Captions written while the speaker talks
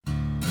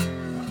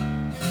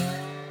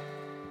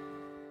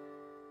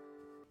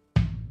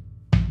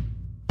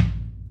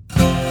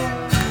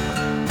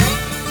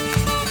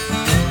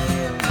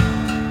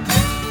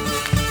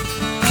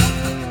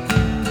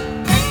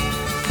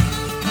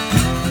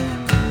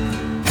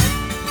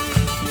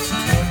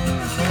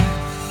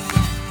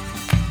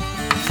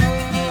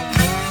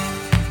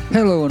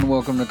Hello and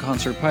welcome to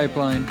Concert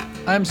Pipeline.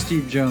 I'm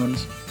Steve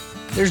Jones.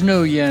 There's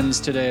no Jens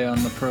today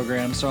on the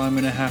program, so I'm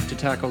going to have to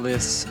tackle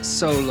this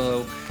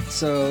solo.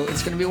 So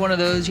it's going to be one of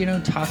those,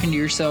 talking to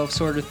yourself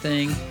sort of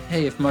thing.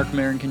 Hey, if Mark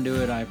Maron can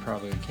do it, I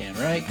probably can,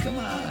 right? Come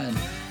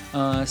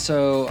on.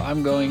 So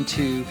I'm going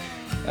to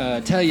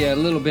tell you a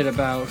little bit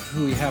about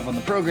who we have on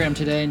the program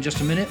today in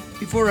just a minute.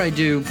 Before I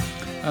do,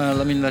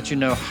 let me let you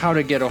know how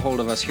to get a hold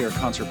of us here at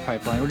Concert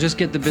Pipeline. We'll just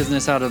get the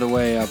business out of the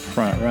way up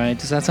front, right?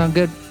 Does that sound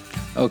good?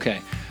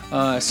 Okay.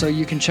 So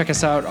you can check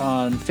us out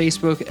on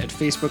Facebook at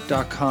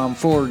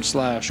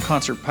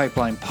facebook.com/Concert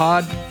Pipeline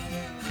Pod.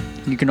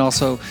 You can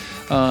also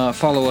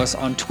follow us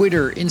on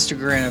Twitter,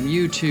 Instagram,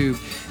 YouTube,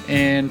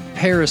 and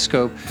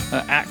Periscope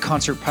at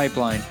Concert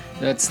Pipeline.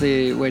 That's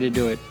the way to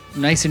do it.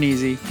 Nice and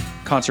easy.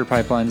 Concert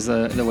Pipeline is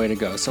the way to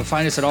go. So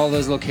find us at all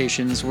those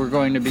locations. We're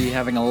going to be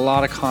having a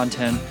lot of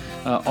content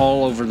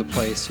all over the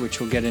place,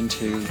 which we'll get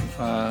into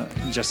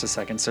in just a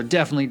second. So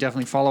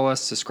definitely follow us.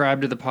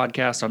 Subscribe to the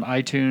podcast on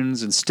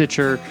iTunes and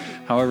Stitcher,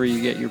 however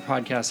you get your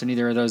podcast in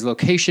either of those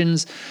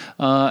locations,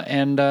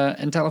 and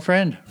tell a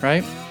friend,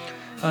 right?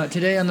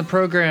 Today on the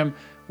program,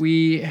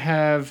 we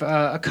have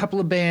a couple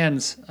of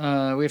bands.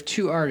 We have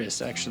two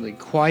artists, actually,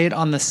 Quiet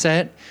on the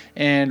Set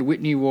and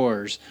Whitney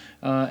Woerz.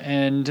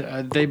 And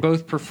they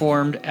both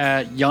performed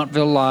at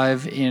Yountville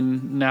Live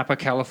in Napa,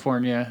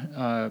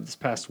 California this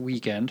past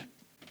weekend,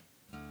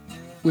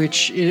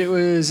 which it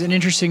was an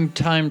interesting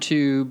time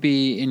to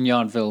be in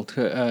Yountville,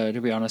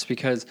 to be honest,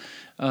 because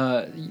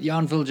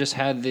Yountville just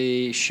had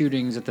the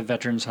shootings at the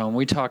Veterans Home.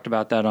 We talked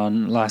about that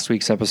on last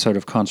week's episode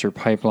of Concert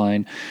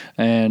Pipeline,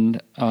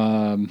 and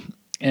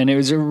it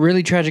was a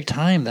really tragic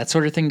time. That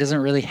sort of thing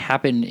doesn't really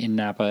happen in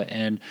Napa.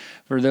 And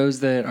for those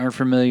that aren't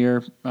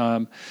familiar,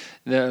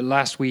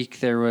 last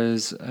week there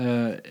was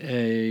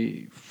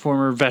a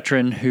former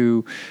veteran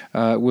who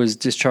was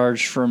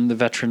discharged from the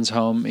Veterans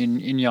Home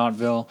in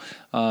Yountville.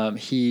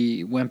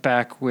 He went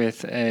back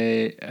with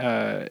a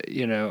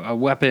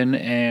weapon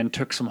and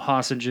took some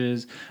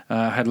hostages.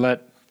 Had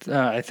let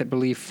I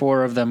believe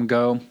 4 of them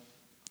go,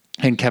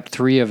 and kept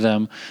 3 of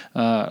them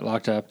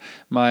locked up.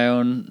 My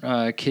own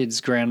kid's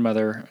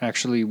grandmother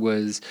actually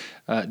was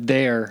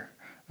there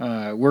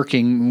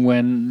working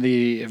when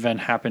the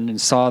event happened and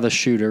saw the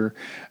shooter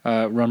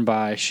run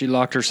by. She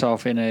locked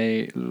herself in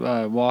a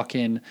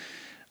walk-in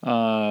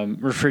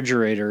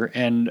refrigerator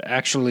and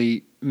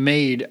actually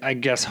made, I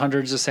guess,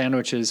 hundreds of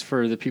sandwiches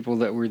for the people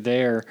that were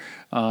there,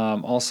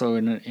 also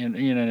in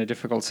a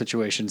difficult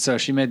situation. So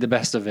she made the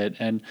best of it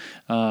and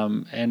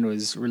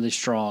was really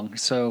strong.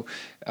 So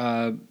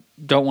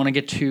don't want to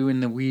get too in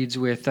the weeds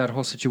with that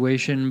whole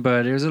situation,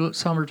 but it was a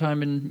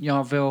summertime in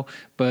Yountville.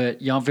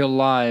 But Yountville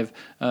Live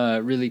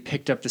really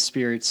picked up the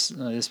spirits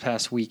this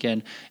past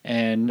weekend,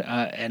 and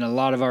a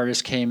lot of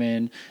artists came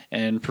in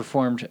and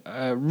performed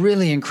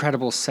really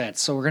incredible sets.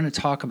 So we're going to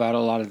talk about a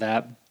lot of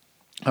that.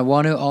 I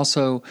want to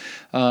also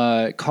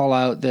call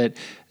out that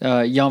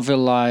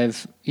Yountville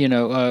Live,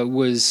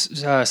 was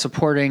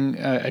supporting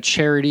a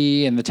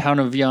charity in the town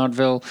of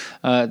Yountville.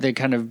 They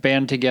kind of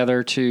band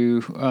together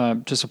to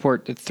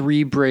support the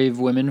 3 Brave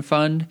Women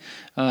Fund.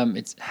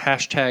 It's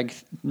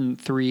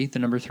 #3, the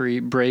number 3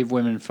 Brave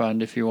Women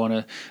Fund, if you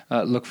want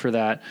to look for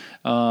that.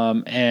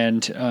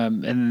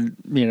 And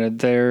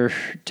they're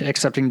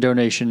accepting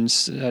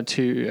donations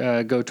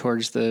to go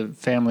towards the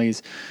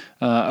families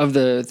of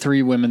the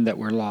 3 women that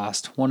were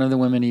lost. One of the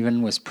women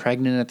even was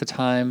pregnant at the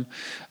time.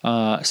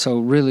 So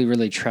really,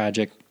 really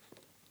tragic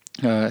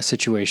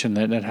situation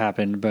that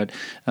happened. But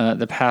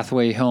the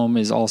Pathway Home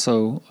is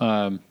also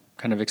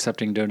kind of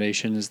accepting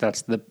donations.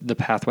 That's the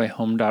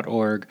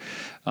pathwayhome.org.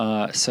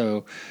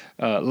 So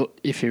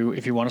if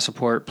you want to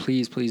support,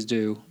 please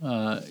do.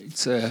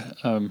 It's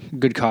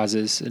good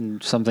causes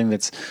and something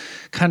that's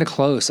kind of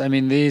close. I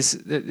mean, these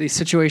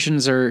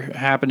situations are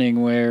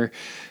happening where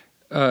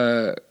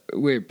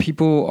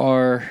people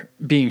are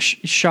being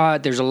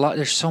shot. There's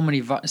so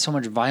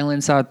much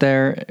violence out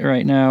there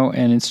right now,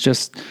 and it's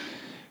just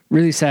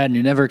really sad. And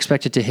you never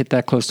expect it to hit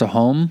that close to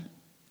home.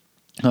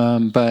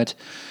 But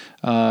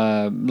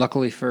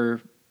luckily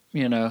for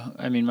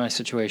my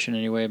situation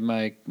anyway,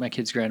 my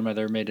kid's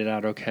grandmother made it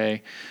out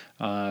okay.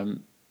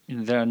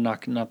 They're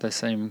not the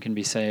same can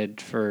be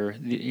said for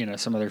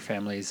some other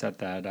families at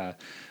that.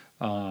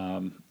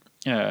 From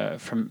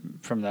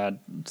that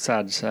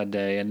sad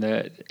day, and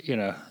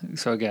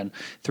so again,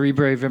 3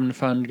 Brave Women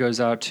Fund goes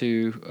out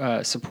to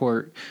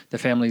support the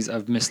families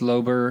of Miss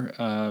Lober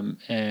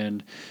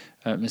and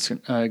Miss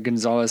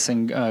Gonzalez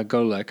and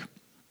Golek,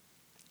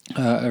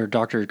 or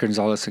Dr.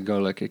 Gonzalez and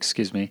Golek,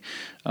 excuse me,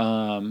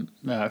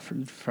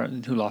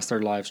 who lost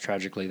their lives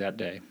tragically that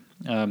day.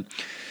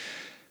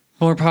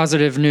 More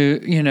positive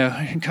kind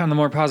of the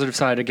more positive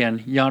side again.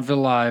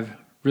 Yountville Live.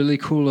 Really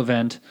cool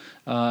event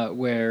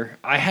where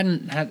I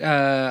hadn't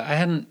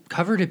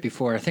covered it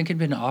before. I think I'd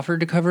been offered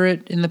to cover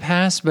it in the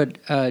past, but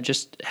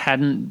just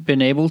hadn't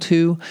been able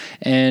to.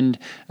 And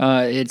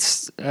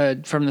it's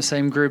from the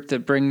same group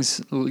that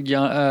brings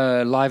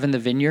Live in the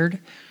Vineyard.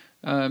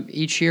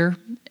 each year,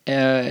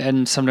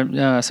 and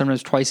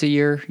sometimes twice a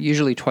year.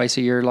 Usually twice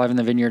a year, Live in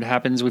the Vineyard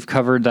happens. We've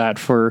covered that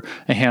for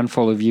a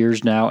handful of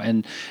years now,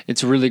 and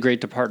it's really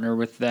great to partner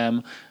with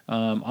them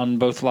on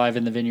both Live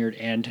in the Vineyard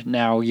and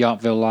now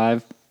Yountville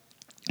Live.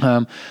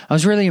 I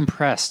was really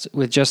impressed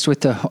with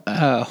the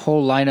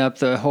whole lineup,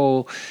 the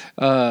whole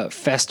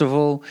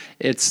festival.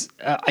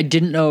 I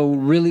didn't know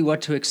really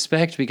what to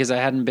expect because I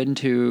hadn't been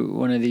to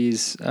one of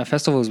these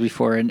festivals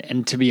before,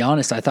 and to be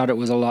honest, I thought it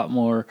was a lot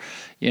more,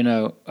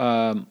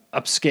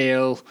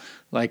 upscale,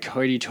 like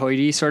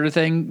hoity-toity sort of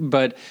thing.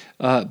 But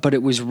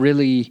it was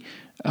really.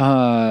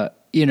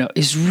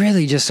 It's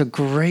really just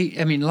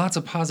lots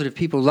of positive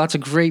people, lots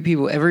of great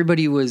people.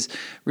 Everybody was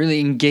really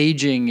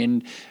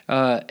engaging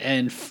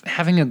and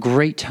having a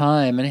great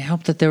time. And it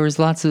helped that there was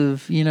lots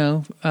of,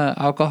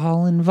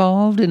 alcohol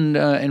involved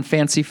and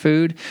fancy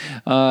food.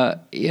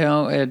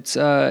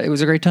 It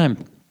was a great time.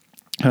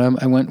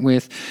 I went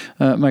with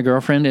my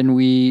girlfriend, and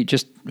we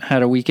just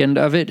had a weekend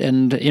of it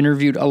and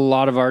interviewed a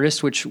lot of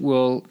artists, which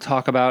we'll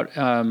talk about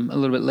a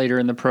little bit later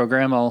in the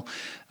program. I'll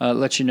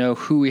let you know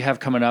who we have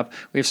coming up.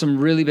 We have some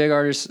really big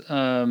artists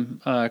coming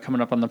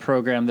up on the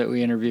program that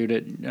we interviewed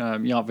at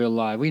Yountville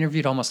Live. We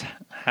interviewed almost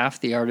half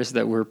the artists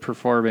that were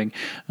performing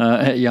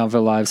at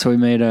Yountville Live, so we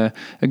made a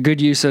good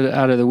use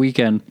out of the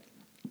weekend.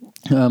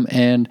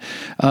 And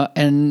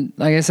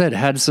like I said,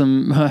 had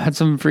some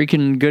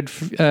freaking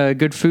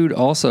good food.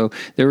 Also,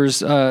 there was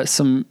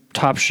some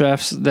top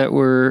chefs that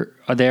were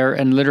there,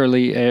 and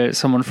literally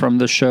someone from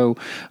the show,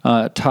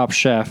 Top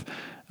Chef,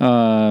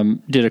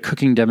 did a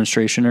cooking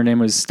demonstration. Her name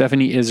was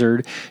Stephanie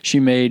Izzard. She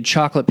made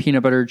chocolate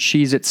peanut butter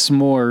Cheez-It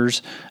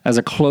s'mores as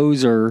a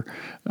closer,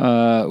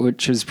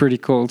 which is pretty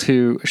cool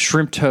too.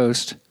 Shrimp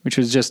toast, which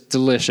was just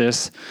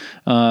delicious,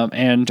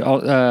 and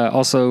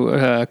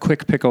also a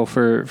quick pickle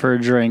for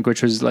a drink,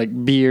 which was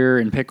like beer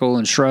and pickle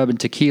and shrub and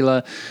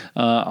tequila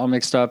all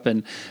mixed up.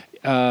 And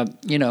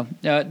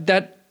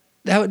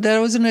that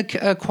was an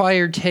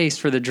acquired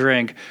taste for the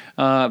drink,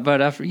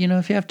 but after,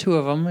 if you have two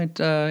of them, it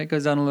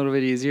goes down a little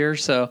bit easier.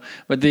 So,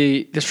 but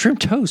the shrimp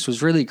toast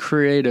was really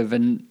creative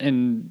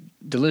and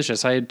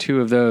delicious. I had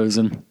two of those,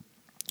 and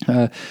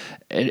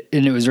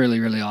it was really,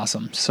 really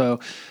awesome.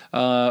 So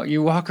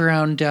you walk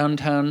around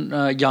downtown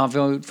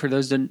Yountville. For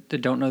those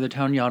that don't know the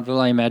town Yountville,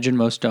 I imagine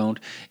most don't.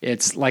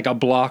 It's like a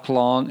block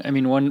long. I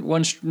mean,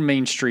 one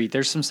main street.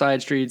 There's some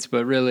side streets,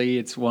 but really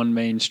it's one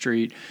main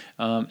street,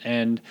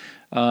 and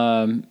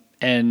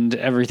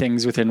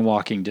everything's within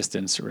walking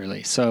distance,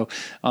 really. So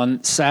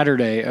on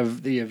Saturday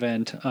of the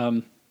event,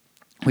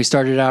 we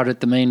started out at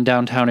the main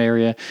downtown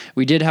area.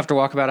 We did have to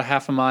walk about a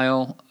half a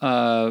mile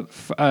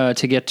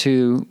to get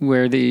to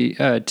where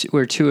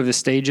where two of the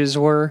stages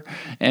were,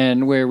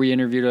 and where we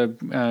interviewed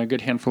a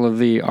good handful of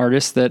the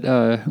artists that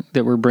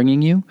we're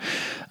bringing you.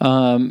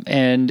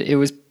 And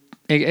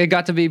it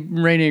got to be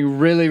raining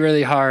really,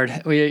 really hard.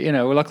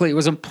 Luckily it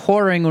wasn't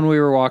pouring when we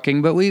were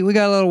walking, but we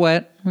got a little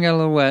wet.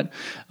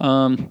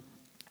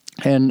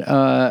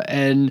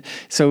 And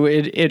so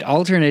it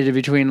alternated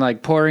between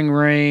like pouring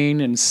rain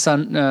and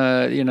sun,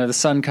 the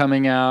sun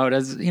coming out,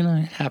 as it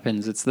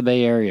happens. It's the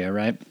Bay Area,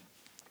 right?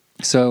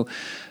 So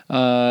it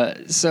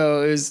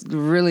was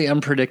really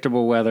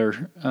unpredictable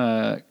weather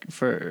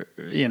for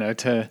in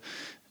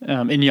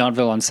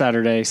Yountville on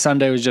Saturday.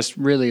 Sunday was just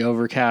really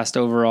overcast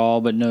overall,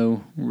 but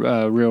no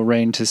real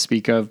rain to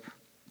speak of.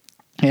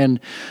 And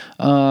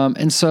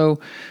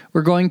so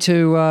we're going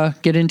to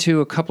get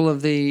into a couple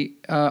of the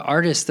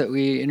artists that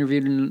we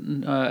interviewed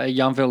at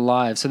Yountville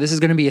Live. So this is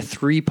going to be a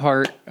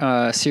 3-part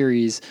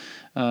series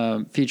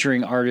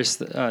featuring artists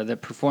that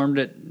performed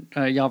at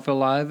Yountville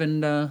Live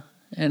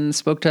and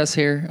spoke to us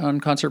here on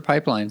Concert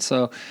Pipeline.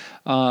 So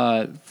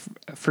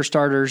for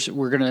starters,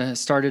 we're going to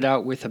start it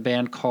out with a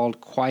band called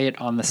Quiet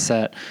on the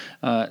Set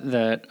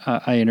that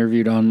I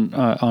interviewed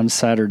on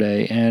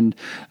Saturday. And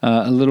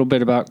a little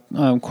bit about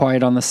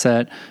Quiet on the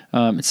Set.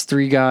 It's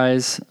 3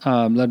 guys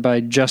led by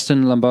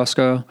Justin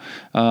Lambosco.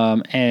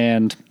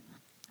 And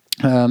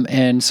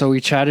so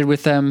we chatted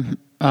with them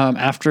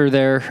after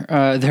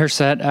their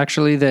set.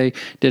 Actually, they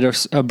did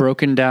a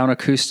broken down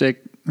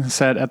acoustic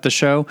set at the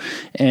show,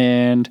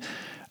 and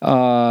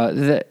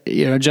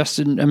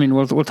Justin,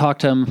 we'll talk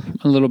to them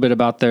a little bit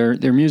about their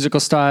musical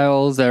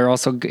styles. They're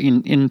also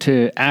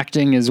into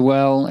acting as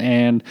well,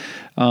 and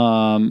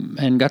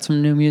got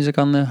some new music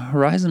on the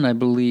horizon, I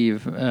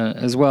believe,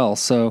 as well.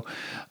 So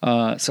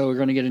we're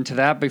going to get into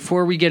that.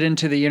 Before we get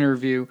into the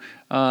interview,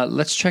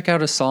 let's check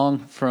out a song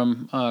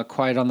from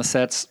Quiet on the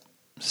set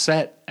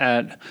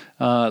at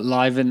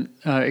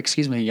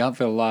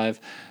Yountville Live.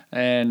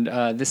 And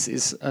this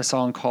is a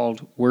song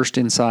called Worst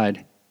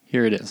Inside.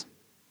 Here it is.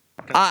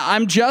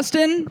 I'm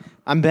Justin.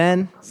 I'm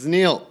Ben. This is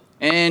Neil.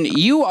 And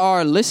you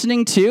are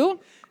listening to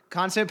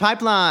Concert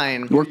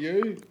Pipeline.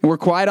 We're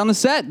Quiet on the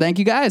Set. Thank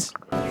you, guys. So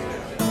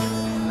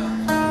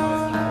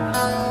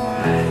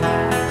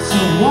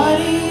what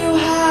do you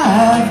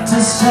have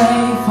to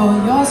say for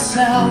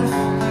yourself?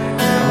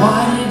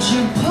 Why did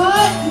you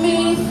put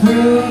me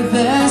through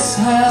this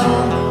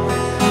hell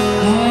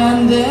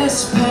and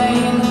this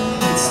pain?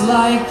 It's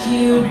like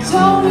you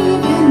don't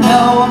even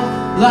know,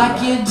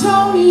 like you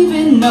don't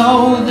even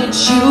know that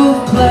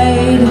you've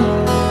played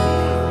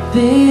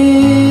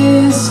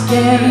this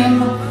game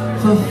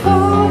for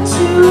far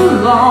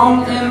too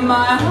long, and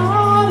my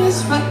heart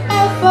is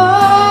forever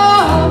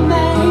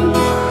named,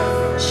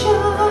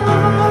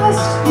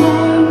 just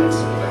named.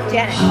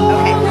 Janet,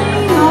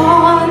 Holding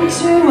on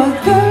to a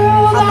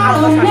girl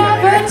that'll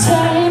never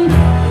tame.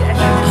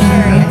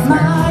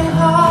 My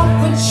heart,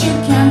 but you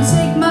can't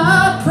take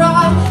my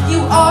pride. You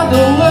are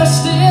the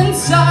worst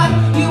inside.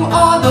 You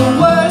are the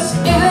worst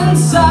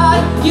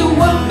inside. You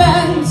were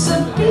meant to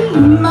be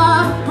my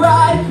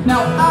bride.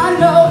 Now I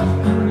know,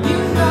 and you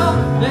know,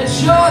 that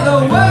you're the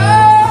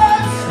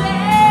worst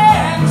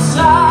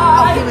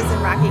inside. he was in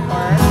Rocky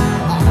Horror.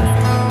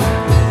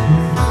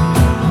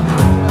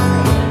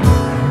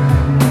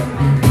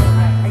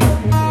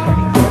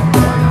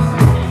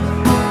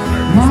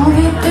 Now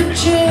that the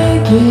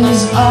jig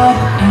is up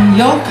and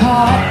you're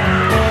caught,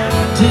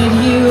 did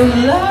you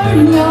learn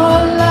your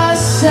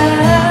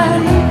lesson?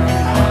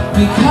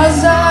 Because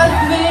I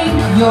think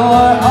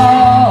you're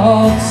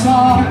all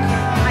talk.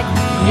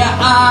 Yeah,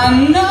 I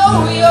know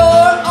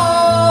you're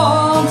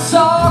all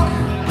talk.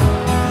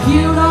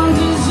 You don't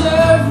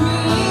deserve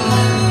me.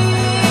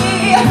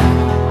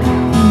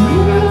 You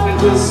don't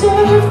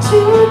deserve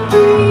to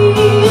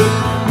breathe.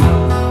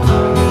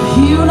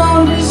 You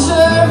don't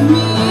deserve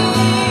me.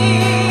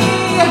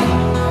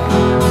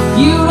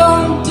 You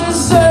don't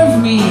deserve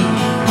me.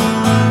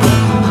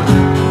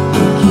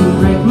 You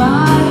break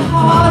my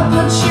heart,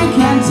 but you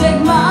can't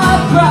take my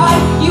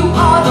pride. You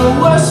are the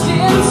worst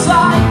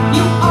inside.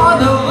 You are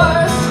the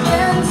worst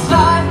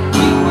inside.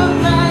 You were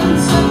meant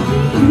to be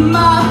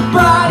my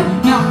bride.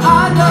 Now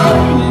I know,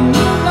 and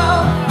you know,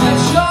 that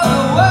you're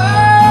the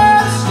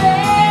worst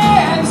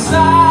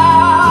inside.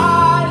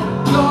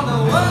 You're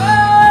the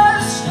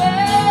worst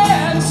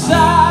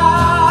inside.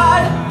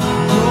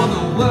 You're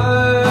the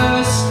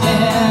worst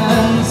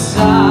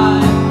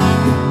inside.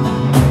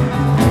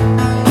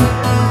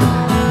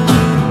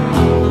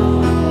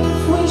 If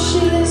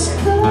wishes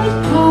could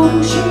come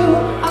true,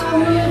 I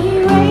would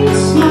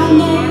erase my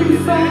name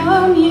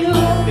from you.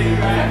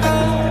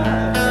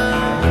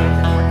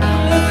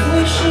 If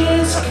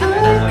wishes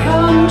could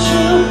come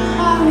true,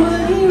 I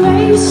would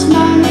erase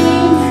my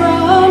name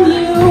from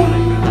you.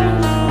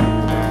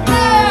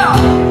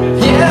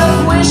 If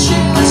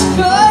wishes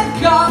could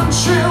come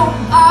true,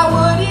 I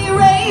would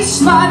erase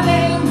my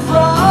name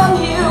from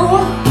you.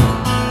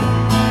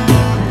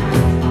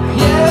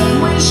 If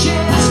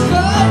wishes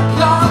could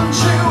come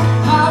true,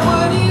 I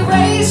would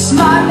erase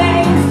my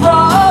name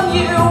from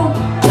you.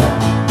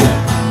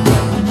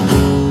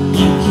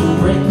 You can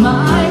break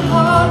my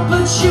heart,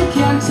 but you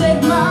can't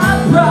take my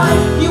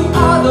pride. You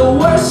are the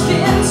worst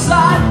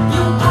inside.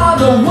 You are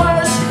the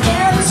worst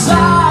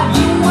inside.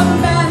 You were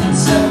meant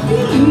to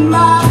be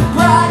my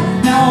bride.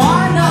 Now I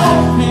know,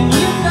 and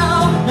you know,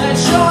 that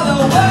you're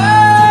the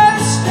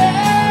worst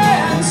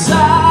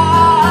inside.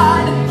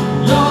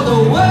 You're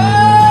the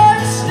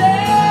worst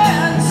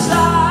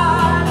inside.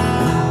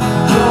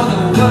 You're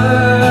the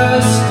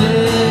worst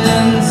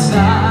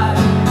inside.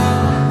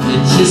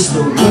 You're just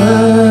the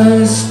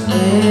worst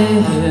inside.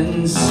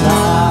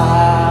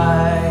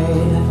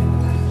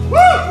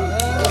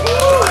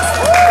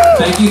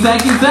 Thank you,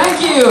 thank you, thank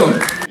you.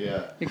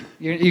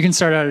 You can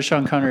start out as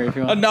Sean Connery if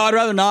you want. No, I'd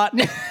rather not.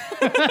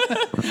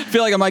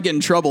 Feel like I might get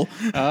in trouble.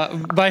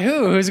 By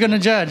who? Who's going to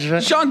judge?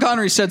 Sean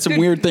Connery said some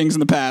weird things in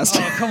the past.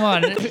 Oh, come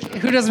on.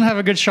 Who doesn't have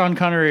a good Sean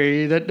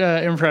Connery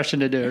impression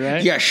to do,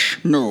 right? Yes,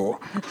 no.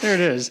 There it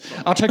is.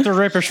 I'll take the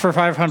rapist for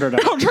 500.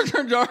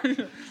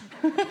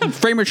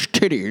 Famous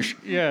titties.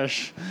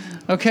 Yes.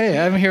 Okay,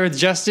 I'm here with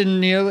Justin,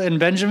 Neil, and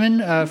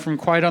Benjamin from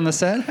Quiet on the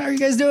Set. How are you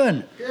guys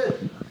doing?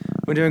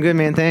 We're doing good,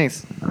 man.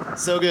 Thanks.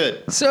 So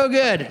good. So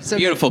good. So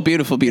Beautiful,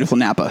 beautiful, beautiful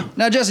Napa.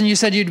 Now, Justin, you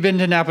said you'd been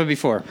to Napa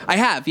before. I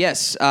have,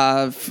 yes.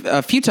 A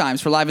few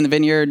times for Live in the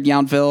Vineyard,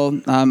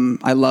 Yountville.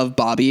 I love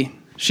Bobby.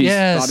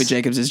 Bobby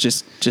Jacobs is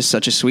just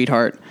such a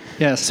sweetheart.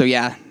 Yes. So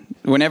yeah,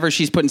 whenever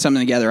she's putting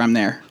something together, I'm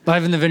there.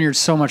 Live in the Vineyard's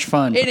so much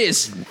fun. It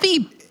is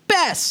the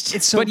best.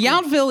 It's so but good.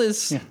 Yountville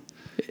is. Yeah.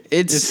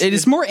 It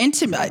is more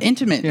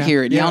intimate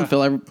here at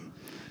Yountville.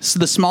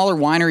 The smaller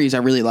wineries I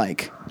really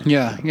like.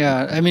 Yeah,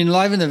 yeah. I mean,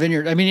 Live in the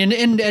Vineyard. I mean,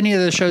 in any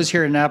of the shows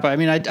here in Napa. I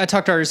mean, I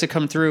talk to artists that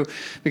come through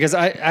because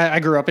I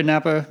grew up in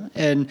Napa,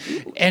 and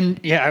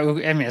yeah.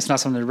 I mean, it's not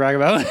something to brag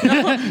about.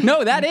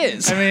 No, that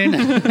is. I mean,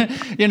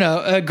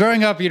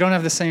 growing up, you don't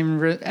have the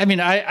same. I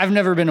mean, I've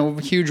never been a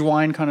huge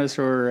wine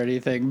connoisseur or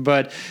anything,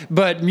 but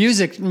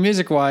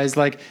music wise,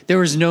 like there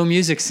was no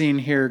music scene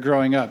here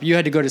growing up. You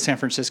had to go to San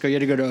Francisco, you had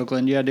to go to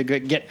Oakland, you had to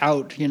get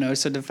out.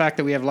 So the fact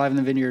that we have Live in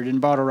the Vineyard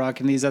and Bottle Rock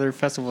and these other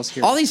festivals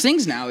here, all these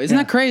things now, isn't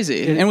that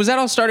crazy? And was that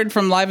all started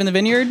from Live in the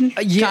Vineyard?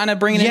 Kind of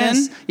bringing it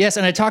in? Yes,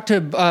 and I talked to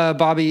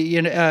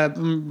Bobby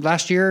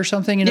last year or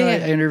something. You know, I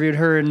interviewed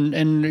her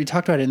and we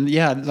talked about it. And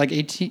yeah, like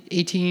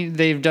 18,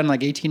 they've done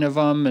like 18 of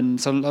them, and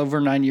so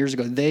over 9 years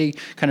ago, they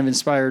kind of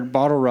inspired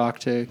Bottle Rock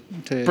to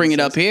bring it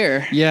up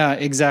here. Yeah,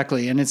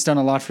 exactly, and it's done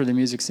a lot for the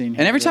music scene.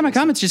 And every time I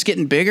come, it's just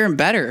getting bigger and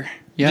better.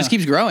 It just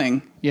keeps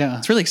growing. Yeah,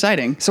 it's really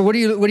exciting. So what do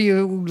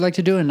you like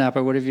to do in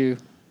Napa? What have you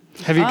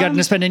gotten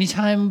to spend any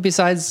time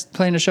besides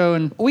playing a show?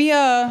 And we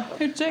had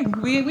some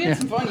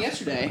fun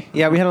yesterday.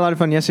 Yeah, we had a lot of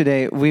fun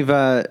yesterday. We've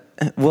well,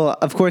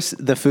 of course,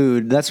 the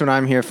food. That's what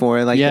I'm here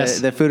for. Like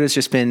the food has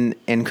just been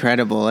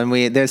incredible, and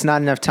there's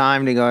not enough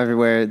time to go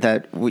everywhere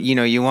that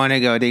you want to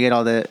go to get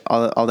all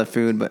the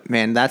food. But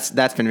man, that's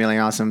been really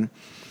awesome.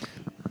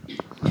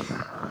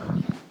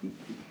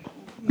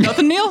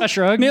 Nothing, Neil? A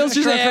shrug. Neil's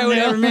just like,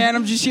 whatever, man.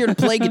 I'm just here to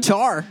play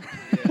guitar.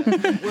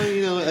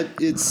 Well,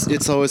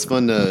 it's always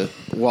fun to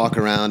walk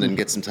around and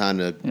get some time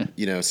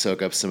to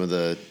soak up some of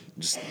the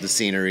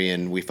scenery,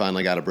 and we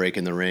finally got a break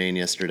in the rain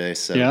yesterday,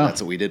 so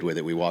that's what we did with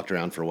it. We walked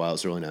around for a while. It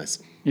was really nice.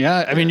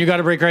 Yeah, I mean, you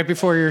got a break right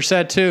before your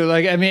set too.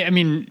 Like, I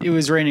mean, it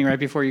was raining right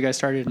before you guys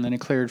started, and then it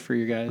cleared for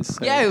you guys.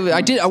 So. Yeah,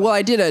 I did. Well,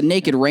 I did a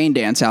naked rain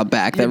dance out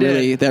back. That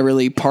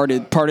really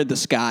parted the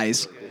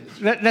skies.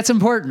 That's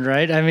important,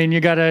 right? I mean,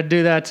 you got to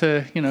do that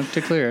to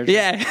clear it.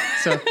 Yeah.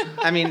 So,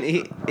 I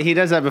mean, he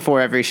does that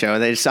before every show.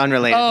 It's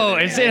unrelated. Oh,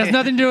 it has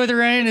nothing to do with the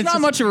rain. It's not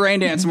much of a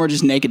rain dance, more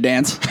just naked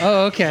dance.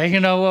 Oh, okay.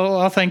 Well,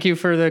 I'll thank you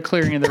for the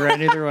clearing of the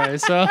rain either way.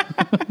 So,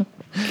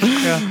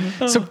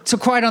 yeah. So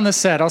quite on the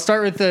set. I'll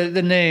start with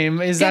the name.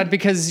 Is that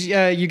because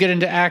you get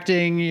into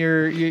acting?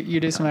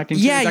 You do some acting?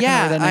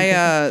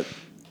 Yeah.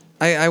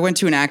 I went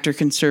to an actor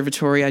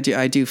conservatory.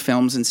 I do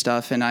films and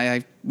stuff, and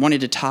I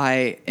wanted to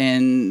tie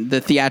in the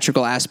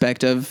theatrical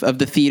aspect of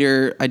the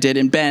theater I did.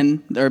 And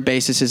Ben, our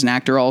bassist, is an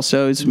actor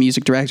also, is a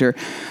music director.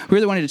 We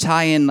really wanted to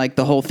tie in like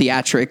the whole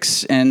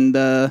theatrics, and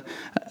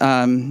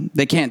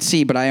they can't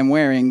see, but I am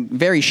wearing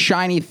very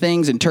shiny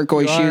things and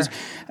turquoise shoes.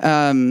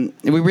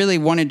 We really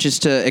wanted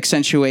just to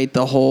accentuate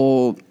the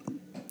whole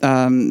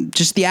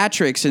just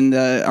theatrics, and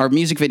our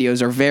music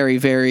videos are very,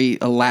 very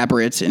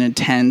elaborate and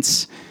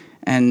intense.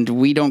 And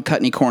we don't cut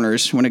any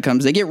corners when it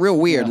comes. They get real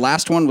weird. Yeah.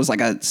 Last one was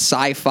like a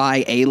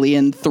sci-fi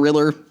alien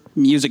thriller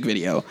music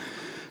video.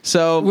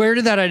 So where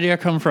did that idea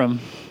come from?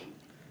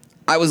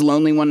 I was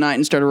lonely one night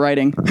and started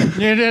writing.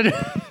 You did.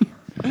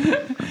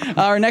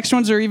 Our next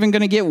ones are even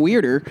going to get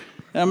weirder.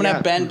 I'm going to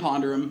have Ben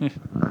ponder them.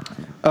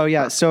 Oh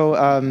yeah. So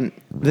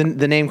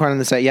the name card on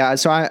the set. Yeah.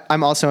 So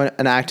I'm also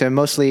an actor,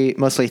 mostly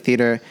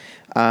theater.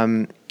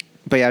 But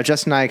yeah,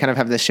 Justin and I kind of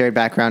have this shared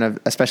background of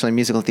especially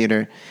musical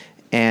theater.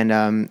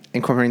 And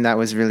incorporating that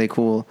was really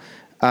cool.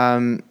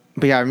 But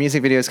yeah, our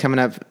music videos coming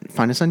up.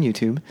 Find us on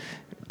YouTube,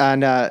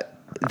 and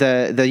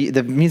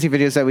the music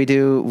videos that we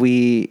do,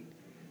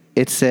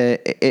 it's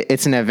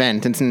an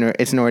event. It's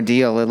an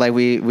ordeal. Like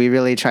we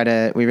really try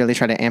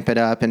to amp it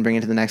up and bring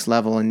it to the next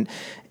level and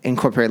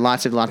incorporate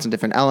lots of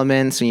different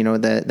elements.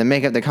 The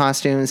makeup, the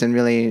costumes, and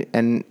really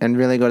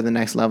go to the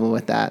next level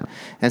with that.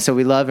 And so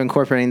we love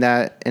incorporating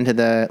that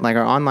into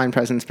our online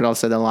presence, but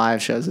also the live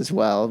shows as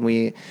well.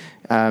 We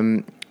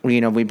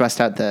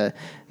bust out the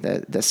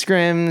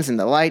scrims and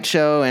the light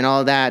show and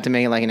all that to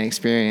make it like an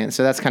experience.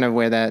 So that's kind of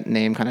where that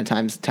name kind of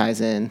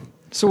ties in.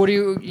 So what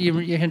do you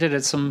hinted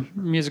at some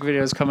music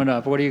videos coming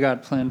up. What do you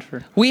got planned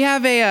for? We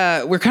have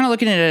we're kind of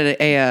looking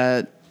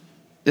at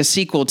a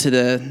sequel to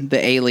the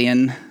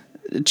Alien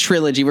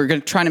trilogy.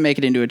 We're trying to make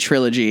it into a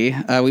trilogy.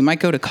 We might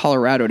go to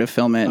Colorado to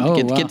film it.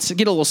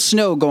 Get a little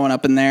snow going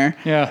up in there.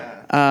 Yeah.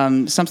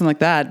 Something like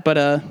that.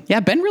 But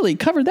Ben really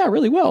covered that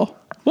really well.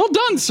 Well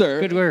done,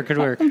 sir. Good work.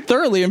 I'm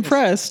thoroughly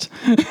impressed.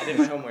 I did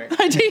my homework.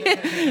 I did.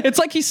 It's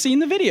like he's seen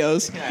the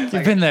videos. Yeah,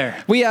 you've been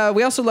there. We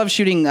also love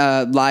shooting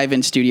live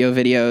in studio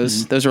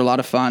videos. Mm-hmm. Those are a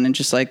lot of fun, and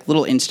just like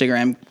little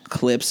Instagram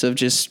clips of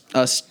just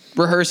us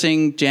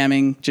rehearsing,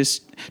 jamming,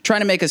 just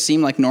trying to make us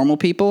seem like normal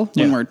people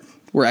when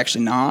we're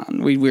actually not.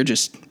 We're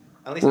just.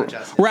 At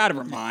least we're out of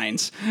our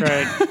minds.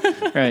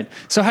 Right.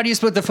 So how do you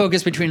split the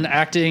focus between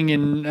acting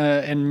and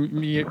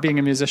being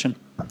a musician?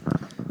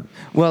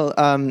 Well,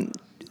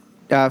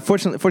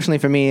 fortunately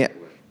for me,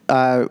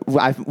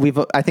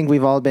 I think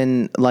we've all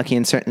been lucky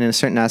in a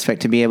certain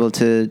aspect to be able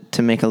to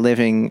make a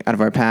living out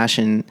of our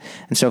passion.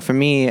 And so for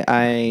me,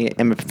 I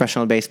am a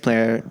professional bass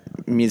player,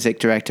 music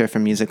director for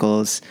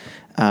musicals,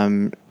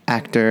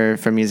 actor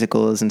for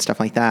musicals and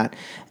stuff like that.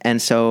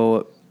 And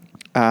so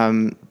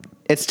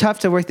it's tough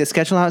to work the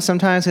schedule out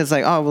sometimes. It's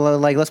like, oh, well,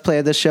 like, let's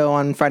play this show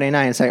on Friday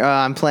night. It's like, oh,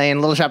 I'm playing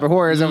Little Shop of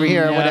Horrors over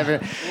here or whatever.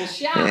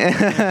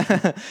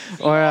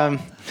 Or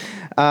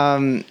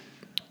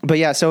but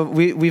yeah, so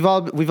we've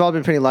all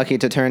been pretty lucky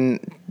to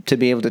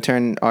be able to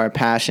turn our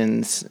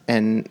passions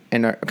and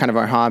our, kind of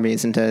our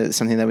hobbies into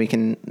something that we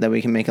can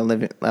make a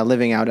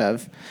living out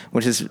of,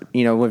 which is,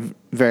 we're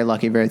very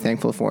lucky, very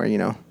thankful for, It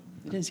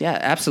is, yeah,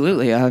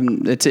 absolutely.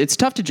 It's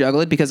tough to juggle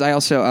it because I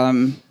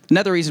also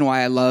another reason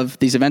why I love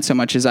these events so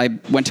much is I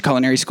went to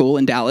culinary school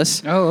in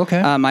Dallas. Oh, okay.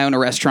 I own a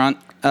restaurant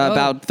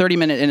about 30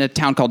 minutes in a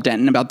town called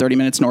Denton, about 30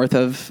 minutes north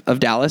of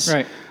Dallas.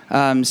 Right.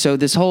 So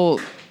this whole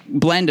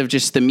blend of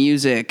just the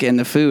music and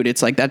the food,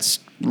 it's like that's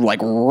like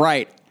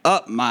right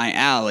up my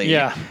alley.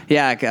 Yeah.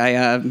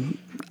 Yeah.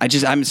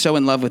 I'm so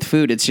in love with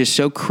food. It's just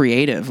so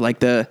creative. Like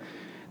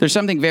there's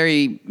something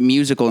very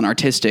musical and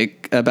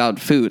artistic about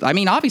food. I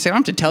mean, obviously, I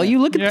don't have to tell you.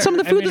 Look at some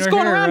of the food that's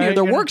going around here.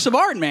 They're works of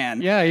art,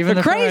 man. Yeah, even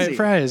they're the crazy.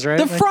 fries, right?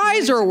 The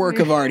fries are a work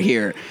of art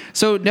here.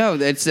 So no,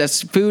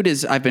 that's food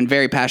is. I've been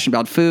very passionate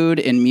about food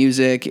and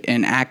music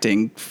and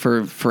acting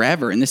for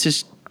forever, and this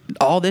is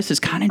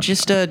kind of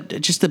just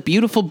a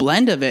beautiful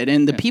blend of it.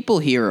 And the people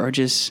here are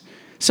just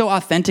so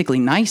authentically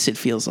nice. It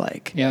feels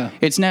like. Yeah.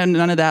 It's none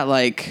of that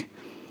like.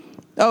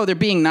 Oh, they're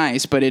being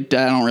nice, but I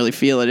don't really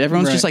feel it.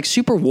 Everyone's just like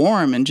super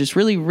warm and just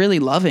really, really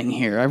loving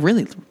here.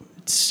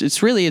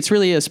 It's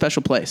really a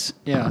special place.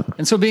 Yeah.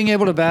 And so being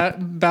able to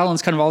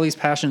balance kind of all these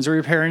passions, were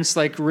your parents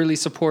like really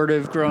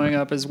supportive growing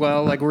up as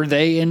well? Like were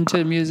they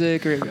into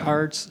music or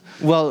arts?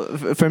 Well,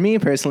 for me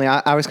personally,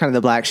 I was kind of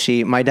the black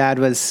sheep. My dad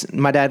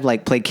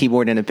like played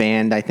keyboard in a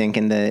band, I think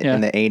in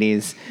the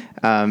 80s.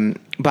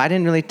 But I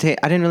didn't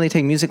really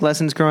take music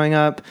lessons growing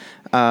up.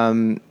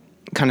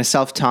 Kind of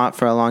self-taught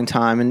for a long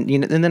time, and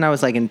and then I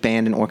was like in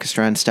band and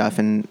orchestra and stuff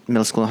in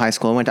middle school, high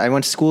school. I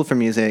went to school for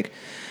music,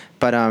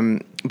 but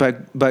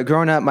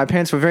growing up, my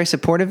parents were very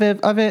supportive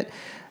of it.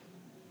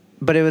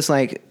 But it was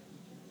like,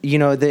 it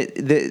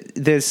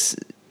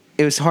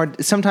was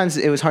hard. Sometimes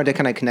it was hard to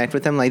kind of connect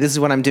with them. Like, this is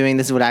what I'm doing.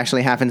 This is what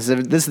actually happens.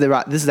 This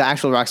is the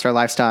actual rock star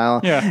lifestyle.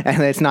 Yeah.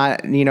 And it's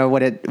not,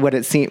 what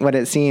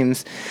it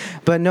seems.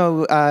 But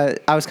no,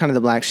 I was kind of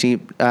the black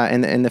sheep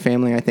in the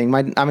family, I think.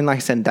 Like I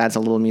said, Dad's a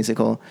little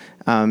musical.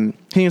 He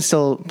can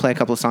still play a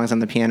couple of songs on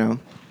the piano.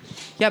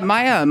 Yeah,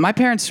 my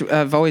parents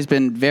have always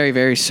been very,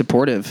 very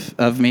supportive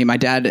of me. My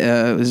dad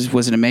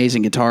was an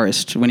amazing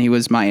guitarist when he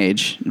was my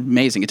age.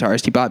 Amazing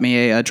guitarist. He bought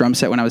me a drum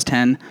set when I was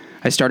 10.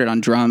 I started on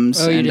drums.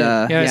 Oh, you and, did?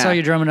 I saw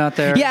you drumming out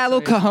there. Yeah, a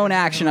little cajon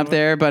action up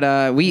there.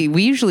 But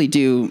we usually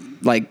do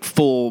like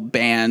full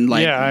band,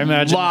 like I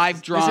imagine.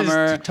 live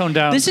drummer. This is toned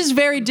down. This is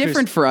very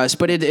different for us,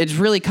 but it's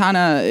really kind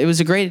of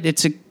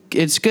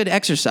it's good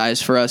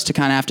exercise for us to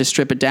kind of have to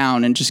strip it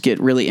down and just get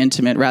really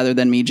intimate rather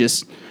than me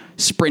just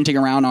sprinting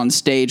around on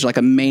stage like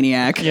a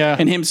maniac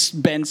and him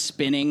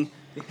spinning.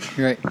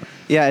 Right.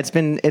 Yeah, it's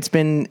been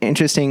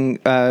interesting.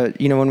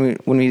 When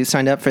we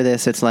signed up for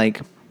this, it's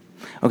like,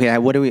 okay,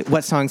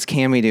 what songs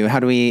can we do? How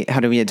do we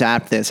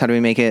adapt this? How do we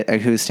make it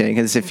acoustic?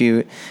 Because if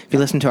you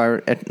listen to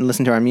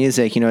our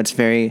music, it's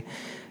very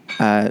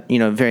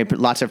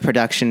lots of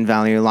production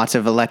value, lots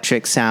of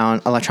electronic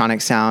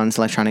sounds,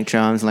 electronic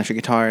drums, electric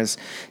guitars.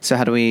 So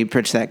how do we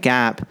bridge that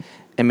gap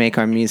and make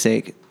our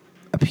music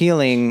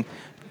appealing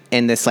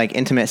in this like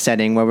intimate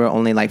setting where we're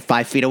only like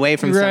 5 feet away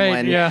from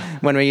someone,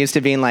 when we're used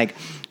to being like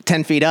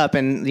 10 feet up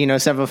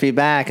and several feet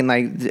back, and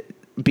like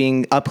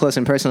being up close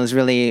and personal is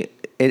really.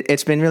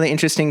 It's been really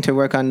interesting to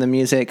work on the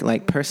music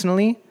like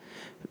personally,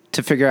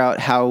 to figure out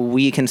how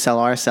we can sell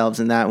ourselves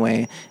in that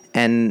way,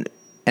 and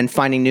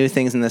finding new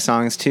things in the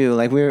songs too.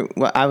 Like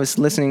I was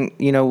listening,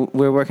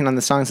 we're working on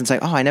the songs. And it's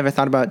like, oh, I never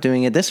thought about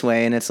doing it this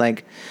way, and it's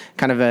like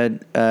kind of a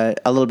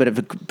little bit of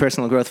a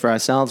personal growth for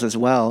ourselves as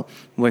well,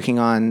 working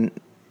on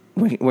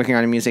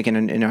music in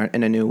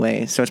a new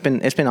way. So it's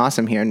been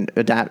awesome here and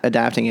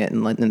adapting it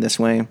in this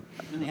way.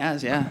 It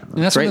has, yeah.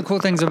 And that's one of the cool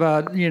things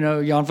about,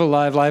 Yountville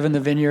Live in the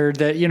Vineyard,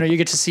 that, you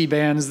get to see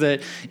bands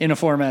that in a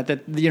format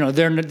that,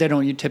 they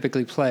don't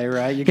typically play,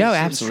 right? You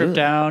get to strip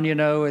down,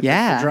 with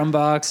the drum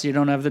box. You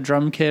don't have the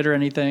drum kit or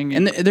anything.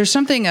 And there's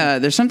something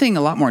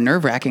a lot more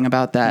nerve-wracking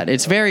about that.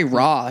 It's very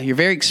raw. You're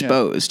very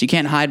exposed. You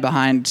can't hide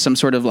behind some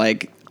sort of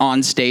like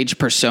on-stage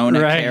persona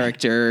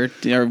character,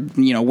 or,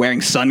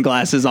 wearing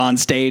sunglasses on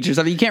stage or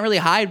something. You can't really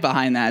hide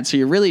behind that. So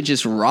you're really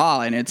just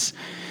raw, and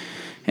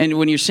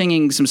when you're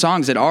singing some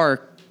songs that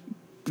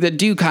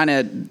do kind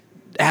of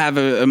have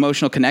an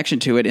emotional connection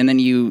to it, and then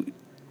you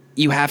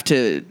have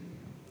to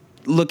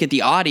look at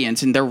the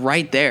audience, and they're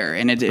right there,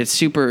 and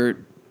it's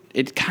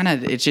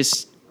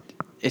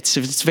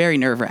very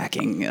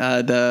nerve-wracking,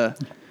 the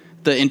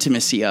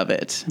intimacy of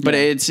it. But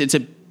it's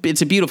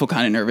a beautiful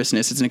kind of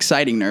nervousness. It's an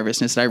exciting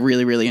nervousness that I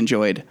really, really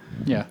enjoyed.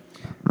 Yeah.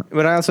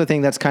 But I also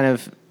think that's kind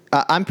of.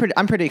 I'm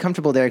pretty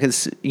comfortable there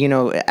because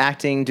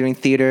acting, doing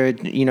theater,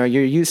 you're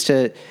used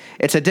to.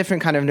 It's a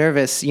different kind of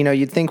nervous.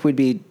 You'd think we'd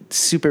be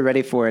super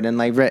ready for it,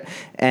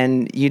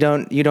 and you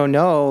don't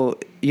know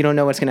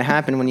what's going to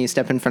happen when you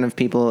step in front of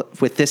people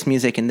with this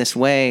music in this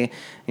way. And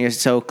you're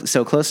so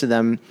close to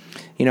them.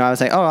 I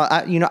was like,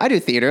 I do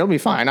theater. It'll be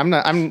fine.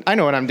 I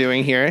know what I'm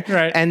doing here.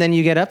 Right. And then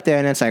you get up there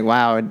and it's like,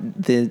 wow,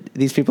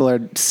 these people are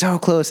so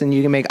close, and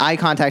you can make eye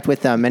contact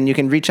with them, and you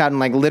can reach out and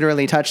like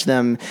literally touch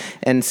them.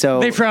 And so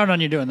they frown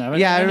on you doing that. Right?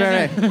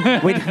 Yeah, right.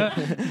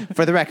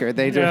 For the record,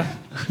 they do.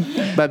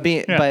 Yeah. But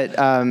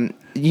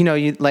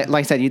you like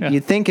I said,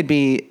 you'd think it'd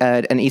be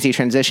an easy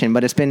transition,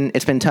 but it's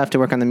been tough to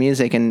work on the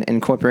music and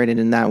incorporate it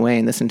in that way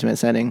in this intimate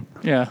setting.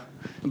 Yeah.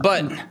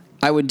 But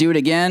I would do it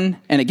again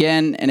and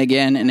again and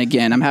again and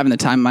again. I'm having the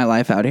time of my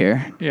life out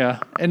here. Yeah.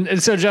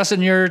 And so,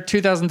 Justin, your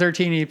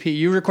 2013 EP,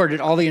 you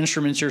recorded all the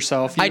instruments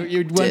yourself.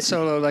 You went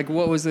solo. Like,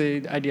 what was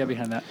the idea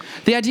behind that?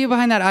 The idea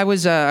behind that, I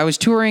was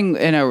touring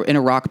in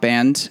a rock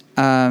band,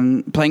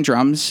 playing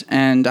drums,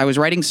 and I was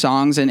writing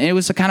songs, and it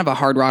was a kind of a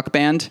hard rock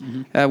band,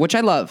 which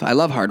I love. I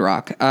love hard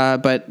rock.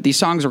 But these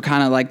songs were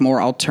kind of like more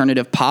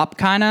alternative pop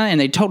kind of, and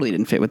they totally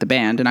didn't fit with the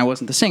band, and I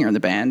wasn't the singer in the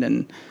band.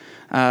 And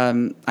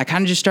I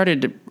kind of just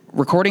started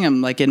recording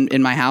them like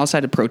in my house. I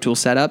had a Pro Tool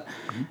setup,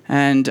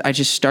 and I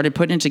just started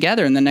putting it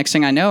together. And the next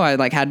thing I know, I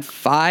like had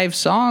 5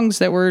 songs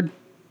that were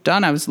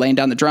done. I was laying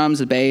down the drums,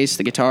 the bass,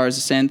 the guitars,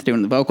 the synth,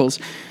 doing the vocals.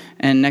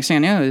 And next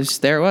thing I knew,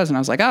 there it was. And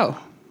I was like, oh,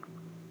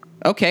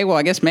 okay, well,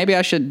 I guess maybe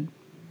I should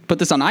put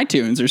this on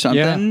iTunes or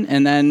something. Yeah.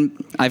 And then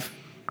I've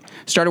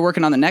started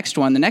working on the next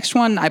one. The next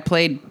one, I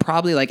played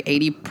probably like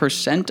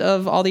 80%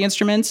 of all the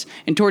instruments.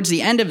 And towards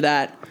the end of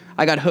that,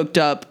 I got hooked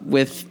up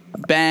with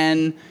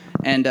Ben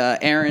and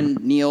Aaron,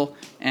 Neil,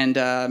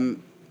 and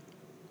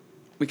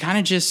we kind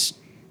of just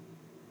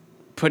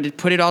put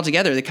it all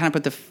together. They kind of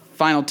put the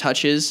final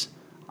touches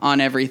on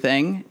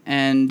everything.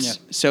 And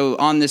so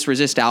on this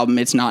Resist album,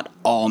 it's not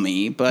all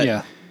me,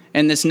 but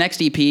and this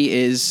next EP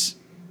is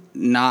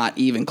not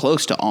even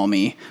close to all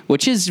me,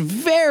 which is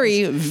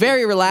very,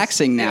 very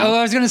relaxing now. Oh,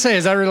 I was going to say,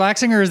 is that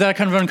relaxing or is that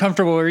kind of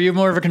uncomfortable? Are you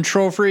more of a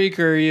control freak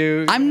or are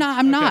you? I'm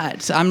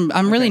not.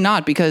 I'm really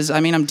not, because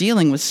I mean, I'm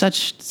dealing with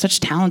such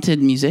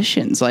talented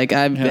musicians. Like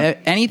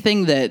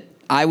anything that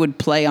I would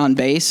play on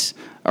bass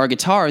or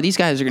guitar, these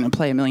guys are going to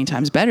play a million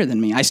times better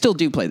than me. I still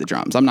do play the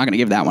drums. I'm not going to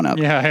give that one up.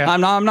 I'm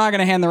not going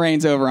to hand the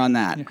reins over on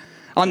that. Yeah.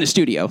 On the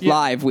studio,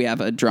 live, we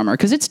have a drummer,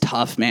 because it's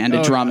tough, man,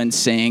 to drum and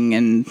sing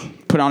and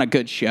put on a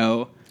good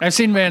show. I've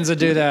seen bands that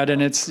do that,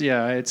 and it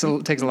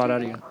takes a lot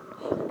out of you.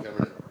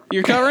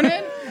 You're covering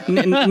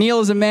it? Neil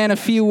is a man of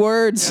few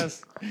words.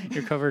 Yes,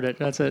 you covered it.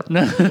 That's it.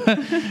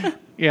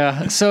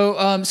 Yeah.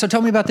 So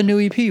tell me about the new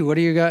EP. What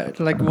do you got?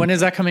 Like, when is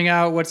that coming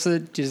out?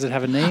 Does it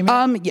have a name?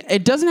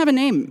 It doesn't have a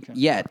name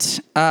yet.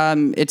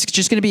 It's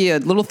just going to be a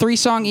little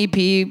 3-song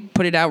EP.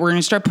 Put it out. We're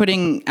going to start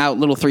putting out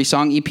little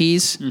 3-song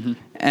EPs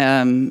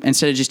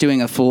instead of just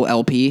doing a full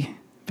LP,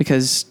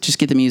 because just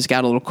get the music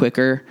out a little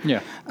quicker.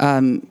 Yeah.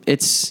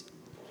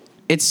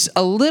 It's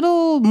a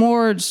little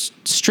more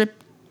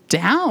stripped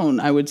down,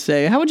 I would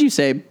say. How would you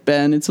say,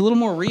 Ben? It's a little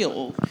more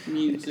real,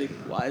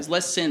 music-wise,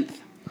 less synth.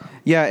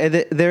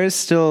 Yeah, there is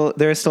still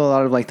a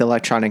lot of like the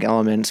electronic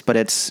elements, but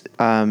it's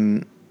I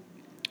think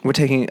we're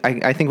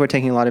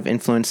taking a lot of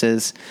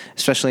influences,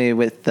 especially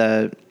with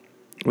the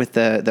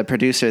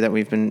producer that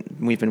we've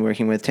been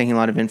working with, taking a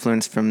lot of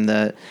influence from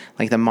the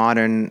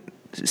modern,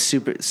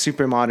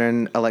 super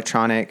modern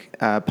electronic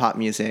pop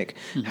music.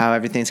 How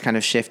everything's kind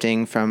of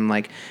shifting from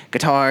like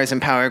guitars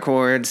and power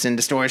chords and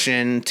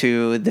distortion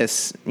to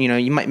this.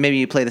 Maybe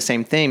you play the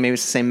same thing, maybe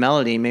it's the same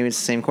melody, maybe it's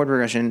the same chord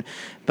progression,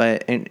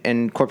 but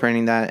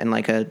incorporating that in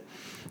like a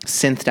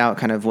synthed out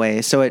kind of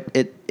way. So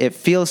it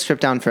feels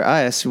stripped down for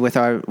us with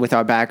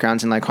our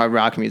backgrounds in like hard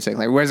rock music.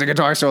 Like, where's the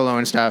guitar solo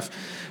and stuff?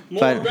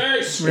 More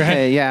bass.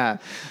 Right, yeah.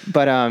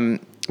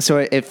 But so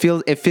it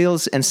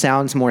feels and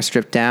sounds more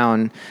stripped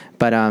down,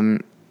 but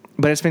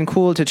it's been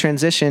cool to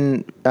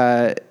transition,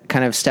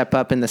 kind of step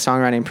up in the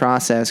songwriting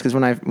process. Because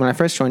when I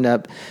first joined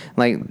up,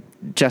 like,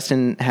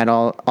 Justin had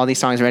all these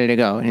songs ready to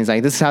go, and he's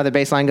like, "This is how the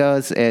bass line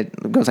goes.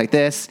 It goes like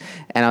this,"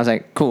 and I was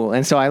like, "Cool."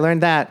 And so I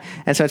learned that,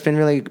 and so it's been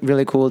really,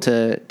 really cool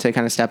to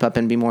kind of step up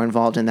and be more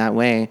involved in that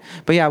way.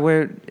 But yeah,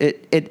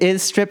 it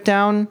is stripped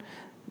down,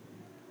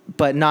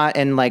 but not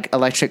in like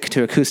electric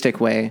to acoustic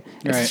way.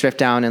 It's stripped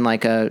down in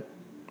like a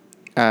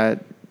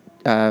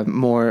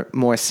more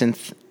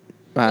synth,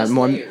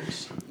 more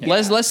layers.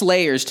 Less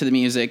layers to the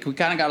music. We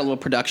kind of got a little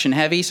production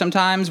heavy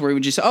sometimes, where we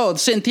would just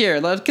synth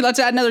here, let's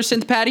add another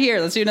synth pad here,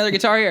 let's do another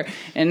guitar here,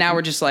 and now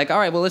we're just like, all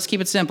right, well, let's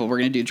keep it simple. We're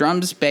gonna do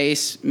drums,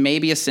 bass,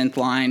 maybe a synth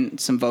line,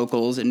 some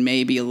vocals, and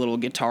maybe a little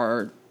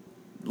guitar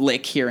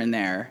lick here and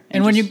there.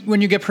 And when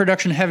you get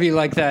production heavy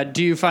like that,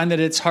 do you find that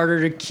it's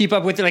harder to keep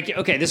up with? Like,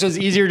 okay, this was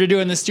easier to do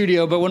in the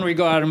studio, but when we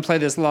go out and play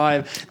this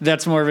live,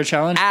 that's more of a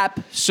challenge?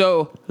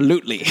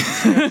 Absolutely.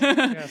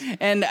 Yes.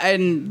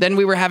 And then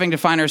we were having to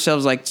find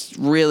ourselves like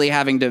really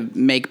having to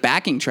make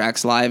backing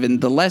tracks live, and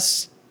the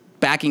less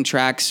backing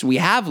tracks we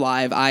have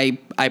live, I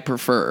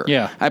prefer.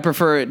 Yeah. I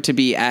prefer it to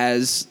be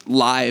as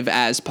live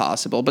as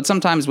possible. But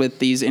sometimes with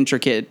these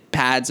intricate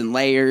pads and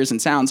layers and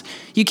sounds,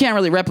 you can't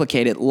really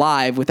replicate it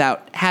live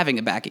without having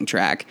a backing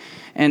track.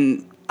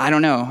 And I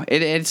don't know.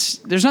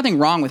 There's nothing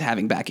wrong with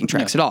having backing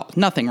tracks at all.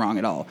 Nothing wrong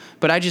at all.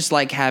 But I just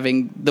like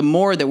having, the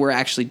more that we're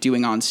actually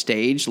doing on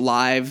stage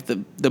live,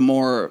 the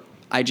more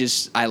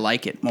I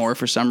like it more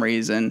for some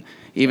reason,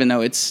 even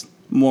though it's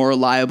more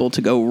liable to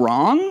go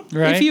wrong,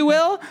 if you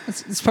will.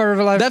 It's part of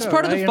a live That's show,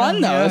 part of the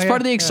fun, though. That's part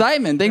of the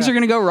excitement. Things are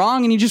going to go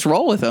wrong, and you just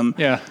roll with them.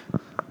 Yeah.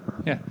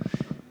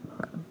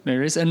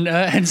 There is.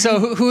 And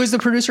so who is the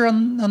producer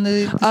on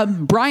the...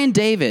 Brian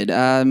David.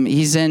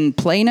 He's in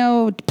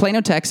Plano,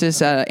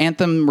 Texas,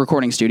 Anthem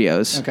Recording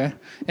Studios. Okay.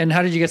 And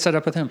how did you get set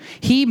up with him?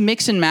 He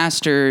mixed and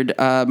mastered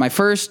my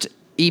first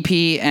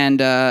EP and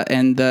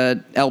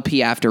the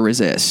LP after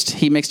Resist.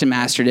 He mixed and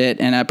mastered it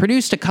and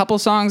produced a couple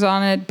songs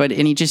on it,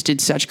 and he just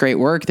did such great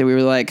work that we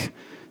were like,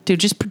 dude,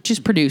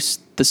 just produce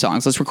the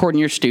songs. Let's record in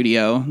your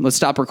studio. Let's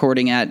stop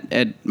recording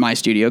at my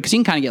studio, because you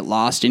can kind of get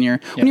lost in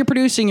when you're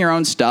producing your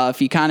own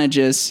stuff. You kind of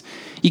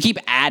you keep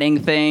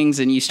adding things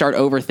and you start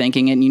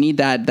overthinking it. And you need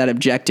that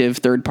objective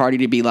third party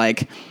to be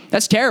like,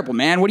 "That's terrible,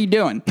 man. What are you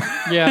doing?"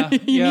 Yeah,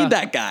 you need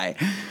that guy.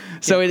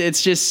 So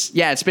it's just,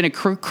 it's been a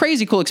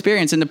crazy cool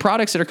experience, and the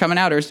products that are coming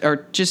out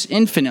are just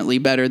infinitely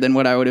better than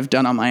what I would have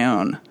done on my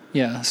own.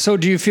 Yeah. So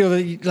do you feel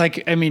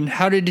that,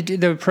 how did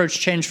the approach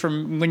change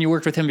from when you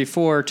worked with him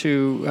before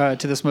to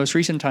this most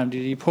recent time?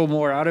 Did he pull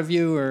more out of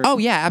you? Or? Oh,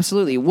 yeah,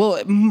 absolutely.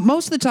 Well,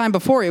 most of the time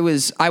before,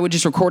 I would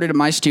just record it at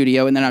my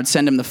studio, and then I'd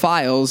send him the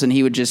files, and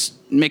he would just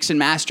mix and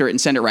master it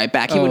and send it right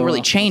back. He wouldn't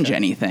really change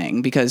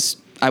anything, because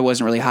I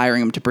wasn't really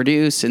hiring him to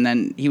produce. And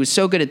then he was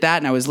so good at that,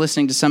 and I was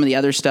listening to some of the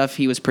other stuff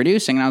he was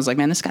producing, and I was like,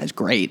 man, this guy's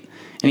great.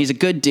 And he's a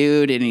good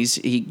dude, and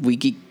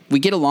we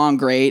get along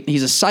great.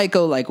 He's a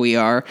psycho like we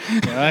are.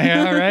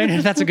 Yeah,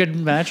 right. That's a good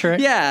match, right?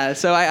 Yeah.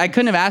 So I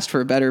couldn't have asked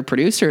for a better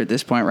producer at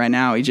this point right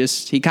now. He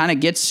just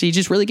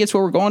really gets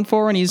what we're going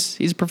for, and he's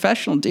a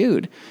professional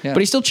dude. Yeah. But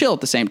he's still chill at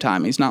the same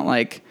time. He's not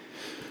like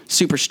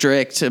super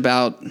strict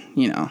about,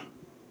 you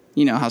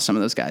know how some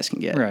of those guys can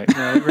get. Right.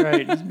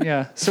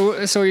 Yeah. So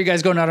are you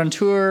guys going out on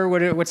tour?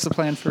 What's the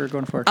plan for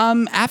going forward?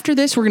 After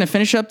this, we're going to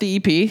finish up the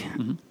EP,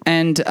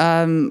 and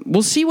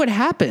we'll see what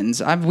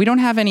happens. We don't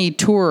have any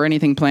tour or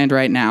anything planned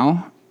right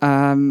now,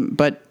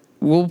 but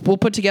we'll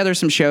put together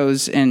some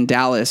shows in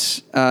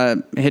Dallas,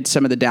 hit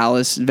some of the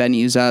Dallas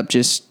venues up,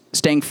 just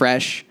staying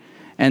fresh,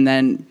 and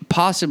then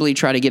possibly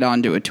try to get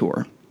onto a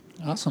tour.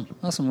 Awesome.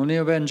 Well,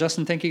 Neil, Ben, and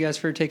Justin, thank you guys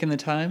for taking the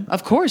time.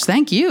 Of course,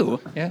 thank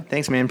you. Yeah.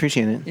 Thanks, man.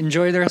 Appreciate it.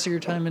 Enjoy the rest of your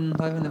time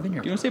live in the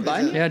vineyard. Do you want to say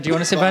bye? Yeah. Do you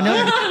want to say bye,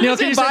 Neil? Neil,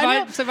 can you say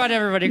bye? Say bye to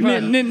everybody.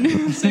 Come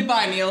on. Say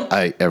bye, Neil.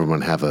 Everyone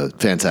have a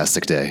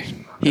fantastic day.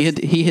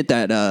 He hit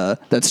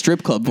that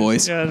strip club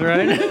voice. Yeah, that's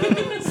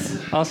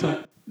right.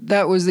 Awesome.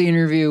 That was the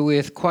interview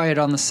with Quiet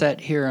on the Set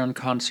here on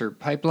Concert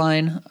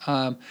Pipeline.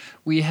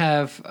 We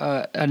have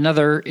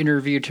another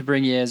interview to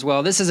bring you as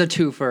well. This is a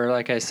twofer,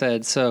 like I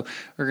said, so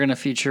we're going to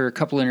feature a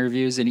couple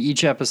interviews in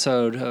each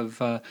episode of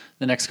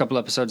the next couple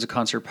episodes of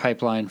Concert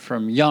Pipeline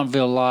from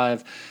Yountville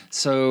Live.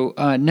 So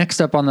next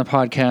up on the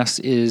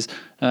podcast is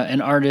an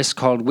artist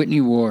called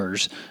Whitney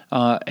Woerz,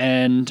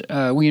 and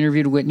we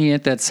interviewed Whitney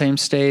at that same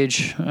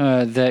stage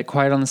that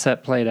Quiet on the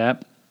Set played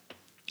at.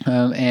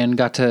 And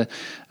got to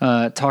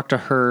talk to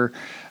her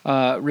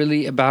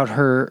really about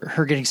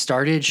her getting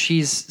started.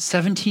 She's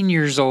 17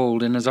 years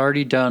old and has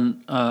already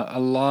done a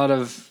lot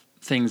of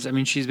things. I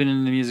mean, she's been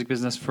in the music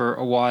business for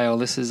a while.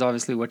 This is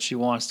obviously what she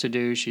wants to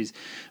do. She's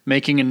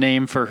making a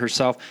name for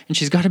herself, and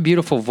she's got a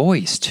beautiful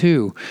voice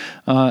too,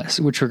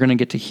 which we're going to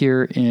get to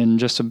hear in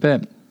just a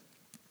bit.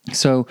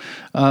 So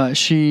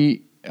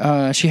she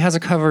has a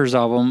covers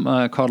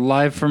album called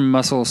Live from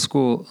Muscle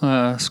Schools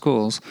and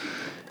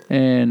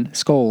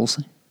Skulls.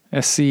 Schoals.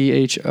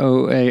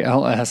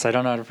 I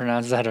don't know how to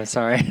pronounce that. I'm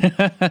sorry.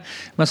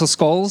 Muscle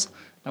Skulls,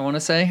 I want to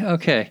say.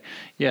 Okay.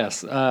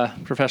 Yes.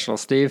 Professional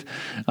Steve.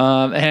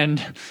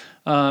 And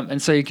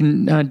so you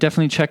can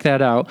definitely check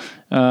that out.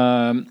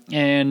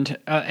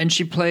 And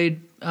she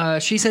played.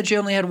 She said she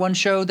only had one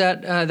show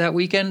that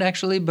weekend,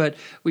 actually, but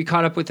we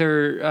caught up with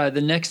her the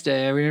next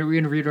day. We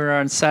interviewed her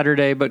on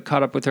Saturday, but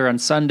caught up with her on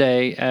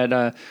Sunday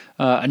at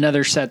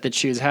another set that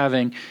she was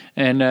having,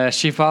 and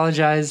she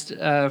apologized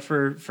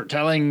for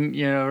telling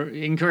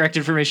incorrect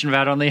information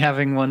about only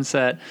having one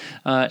set.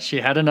 She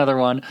had another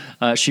one.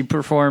 She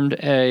performed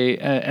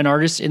an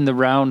Artist in the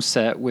Round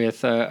set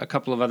with a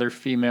couple of other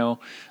female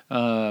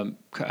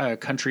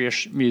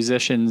country-ish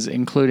musicians,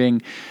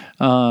 including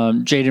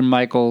Jaden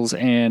Michaels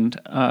and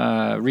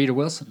Rita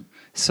Wilson.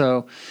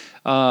 So,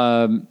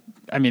 I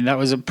mean, that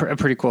was a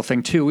pretty cool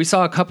thing, too. We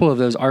saw a couple of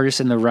those Artists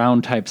in the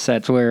Round type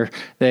sets where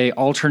they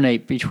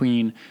alternate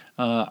between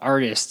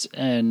artists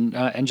and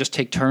just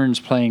take turns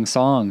playing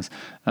songs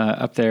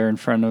up there in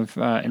front of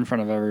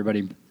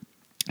everybody.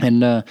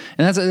 And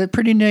that's a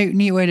pretty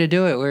neat way to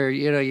do it, where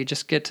you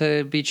just get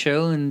to be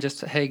chill and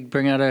just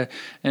bring out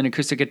an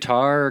acoustic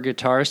guitar or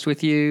guitarist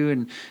with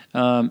you,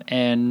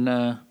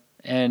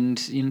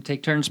 and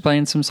take turns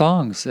playing some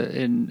songs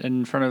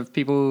in front of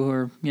people who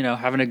are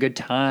having a good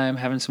time,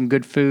 having some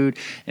good food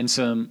and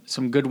some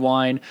good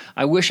wine.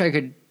 I wish I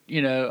could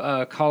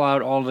call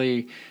out all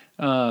the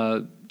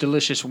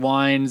delicious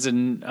wines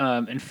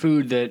and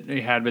food that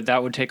we had, but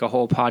that would take a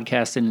whole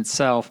podcast in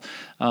itself.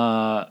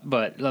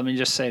 But let me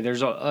just say,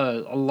 there's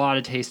a lot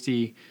of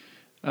tasty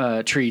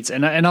treats,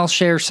 and I'll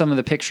share some of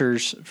the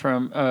pictures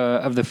from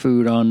of the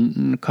food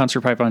on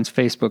Concert Pipeline's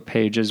Facebook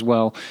page as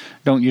well.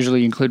 Don't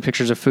usually include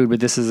pictures of food, but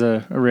this is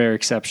a rare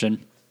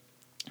exception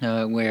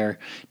where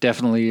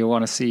definitely you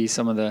want to see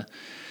some of the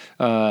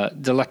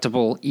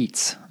delectable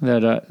eats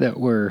that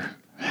were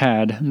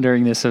had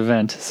during this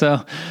event.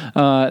 So,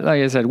 like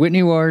I said,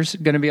 Whitney Woerz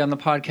going to be on the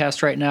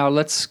podcast right now.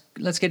 Let's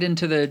get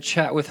into the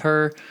chat with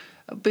her.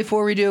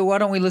 Before we do, why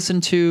don't we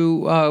listen to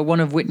one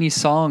of Whitney's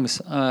songs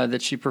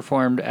that she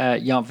performed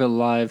at Yountville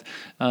Live,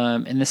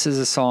 and this is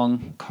a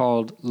song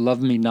called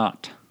 "Love Me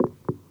Not."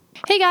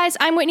 Hey guys,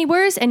 I'm Whitney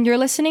Woerz, and you're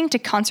listening to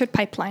Concert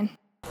Pipeline.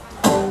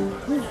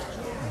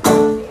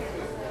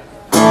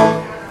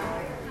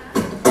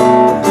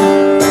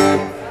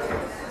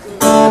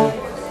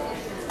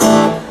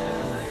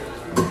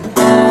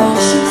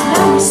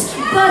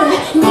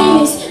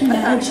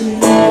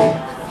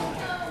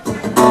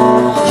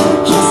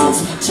 Her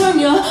kisses turn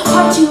your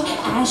heart to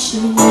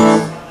ashes.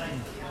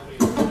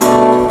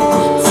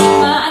 Take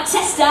my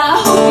test, I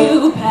hope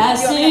you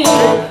pass it.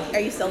 Are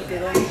you still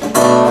doodling?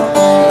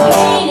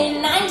 Made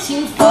in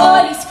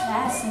 1940s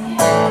classic.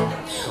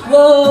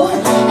 Whoa, I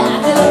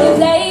feel like you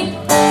played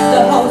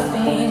the whole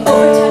thing.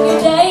 Overtime your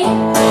day,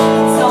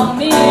 it's on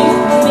me.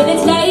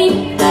 Minutes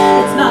late,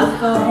 it's my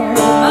fault,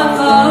 my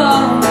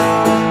fault.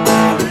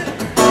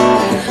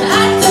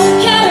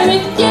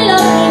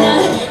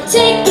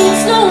 Take it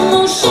slow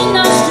motion,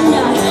 not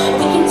tonight.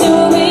 We can do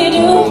what we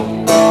do,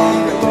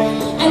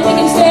 and we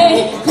can stay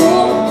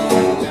cool.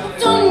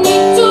 Don't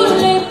need to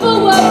label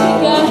what we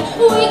got.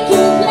 We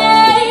can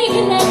play,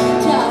 connect the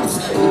dots.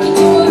 We can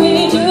do what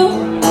we do,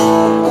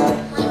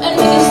 and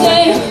we can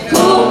stay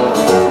cool.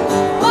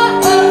 Oh,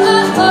 oh,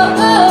 oh,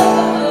 oh,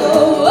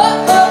 oh, oh,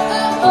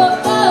 oh, oh,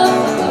 oh,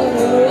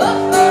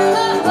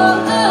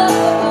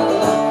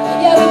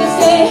 oh. Yeah, we can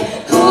stay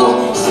cool.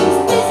 She's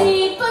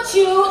busy, but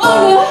you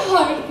own her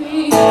heart.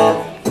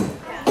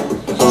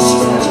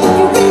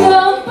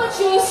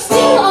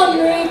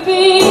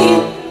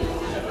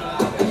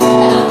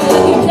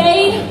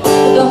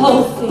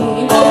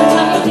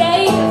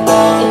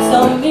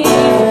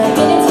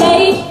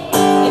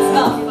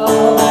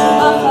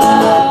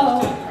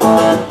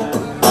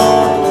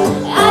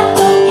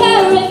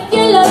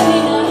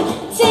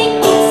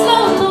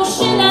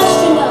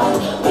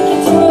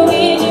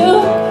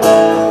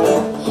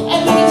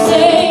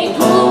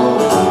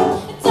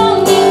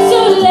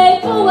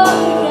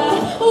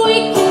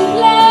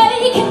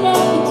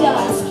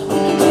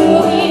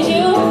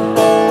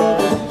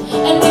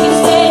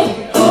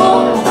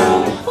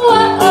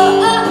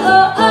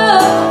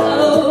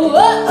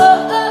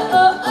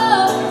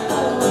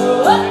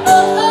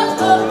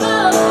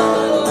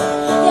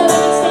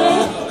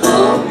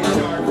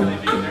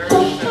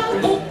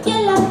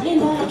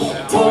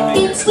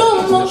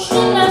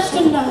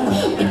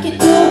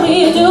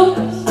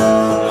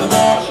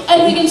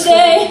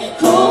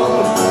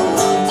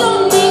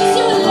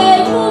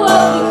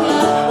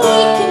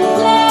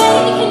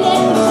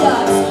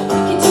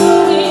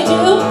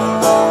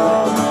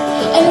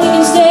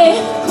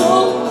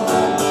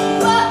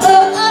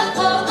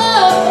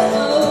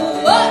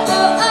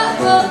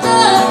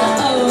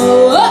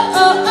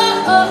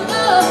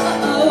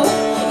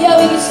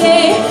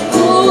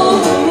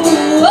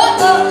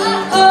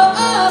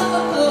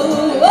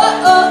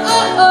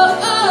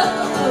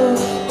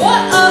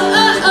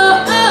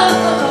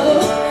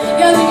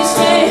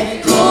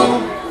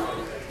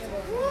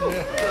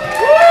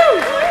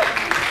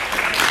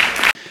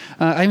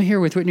 I'm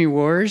here with Whitney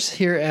Woerz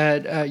here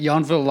at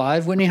Yountville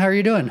Live. Whitney, how are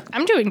you doing?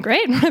 I'm doing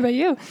great. What about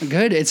you?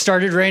 Good. It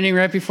started raining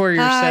right before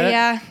your set.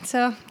 Yeah.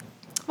 So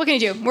what can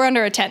you do? We're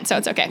under a tent, so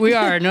it's okay. We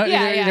are. No,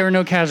 there were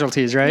no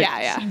casualties, right?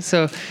 Yeah.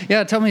 So,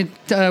 tell me,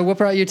 what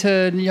brought you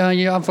to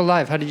Yountville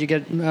Live? How did you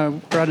get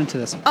brought into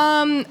this?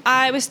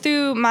 I was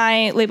through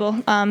my label,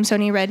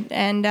 Sony Red,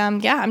 and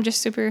I'm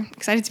just super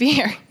excited to be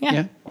here.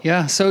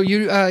 Yeah. So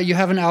you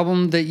have an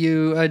album that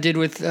you did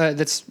with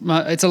it's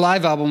a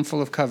live album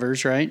full of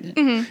covers, right?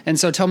 Mm-hmm. And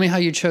so tell me how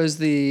you chose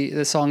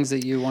the songs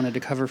that you wanted to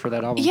cover for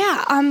that album.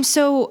 Yeah.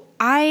 So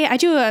I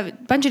do a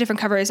bunch of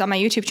different covers on my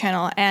YouTube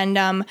channel, and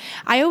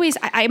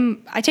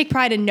I take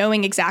pride in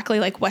knowing exactly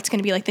like what's going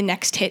to be like the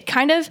next hit,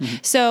 kind of. Mm-hmm.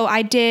 So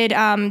I did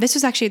this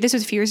was a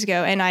few years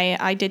ago, and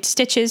I did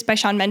Stitches by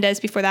Shawn Mendes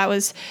before that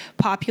was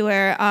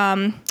popular,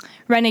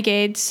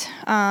 Renegades,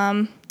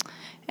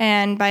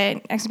 and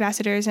by Ex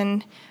Ambassadors,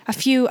 and a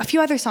few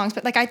other songs,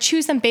 but like I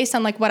choose them based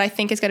on like what I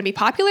think is going to be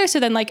popular. So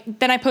then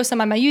I post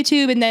them on my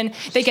YouTube, and then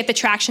they get the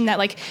traction that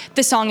like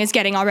the song is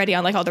getting already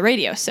on like all the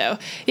radio. So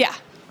yeah.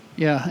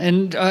 Yeah,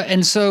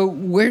 and so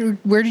where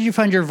did you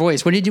find your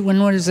voice? When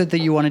was it that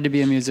you wanted to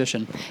be a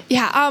musician?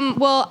 Yeah,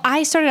 well,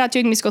 I started out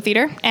doing musical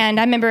theater, and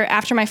I remember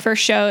after my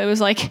first show, it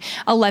was like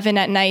 11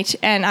 at night,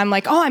 and I'm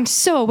like, oh, I'm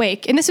so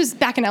awake. And this was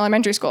back in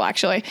elementary school,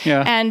 actually.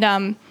 Yeah.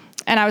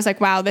 And I was like,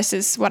 wow, this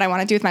is what I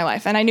want to do with my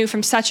life. And I knew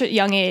from such a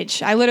young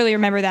age. I literally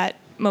remember that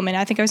moment.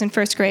 I think I was in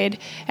first grade,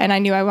 and I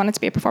knew I wanted to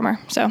be a performer.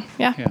 So,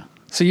 yeah.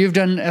 So you've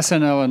done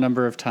SNL a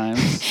number of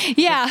times.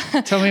 Yeah.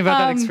 Tell me about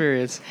that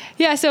experience.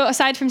 Yeah, so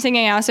aside from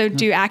singing, I also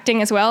do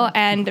acting as well.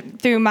 And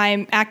through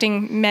my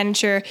acting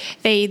manager,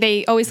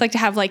 they always like to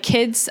have like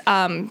kids,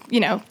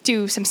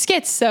 do some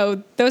skits.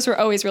 So those were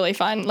always really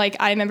fun. Like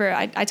I remember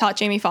I taught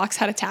Jamie Foxx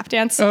how to tap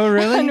dance. Oh,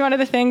 really? On one of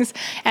the things.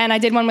 And I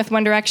did one with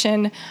One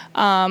Direction.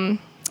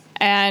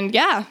 And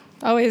yeah,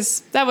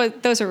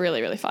 Those were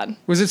really, really fun.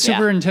 Was it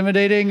super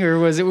intimidating, or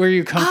were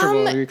you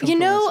comfortable?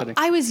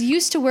 I was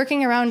used to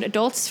working around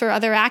adults for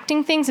other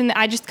acting things, and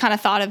I just kind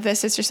of thought of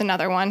this as just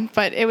another one.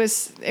 But it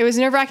was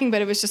nerve-wracking,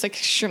 but it was just like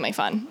extremely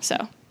fun.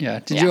 So yeah.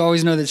 Did you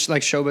always know that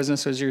like show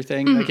business was your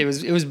thing? Mm-hmm. Like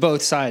it was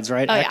both sides,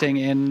 right? Acting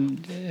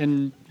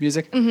and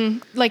music.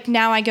 Mm-hmm. Like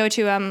now I go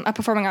to a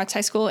performing arts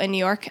high school in New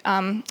York,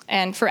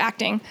 and for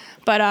acting.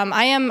 But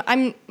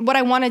I'm what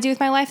I want to do with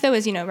my life though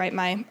is write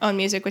my own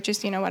music, which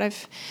is what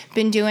I've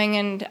been doing,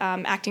 and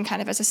acting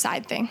kind of as a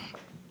side thing.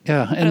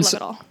 Yeah, and I love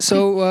it all.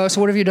 So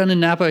what have you done in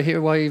Napa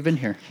here while you've been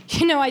here?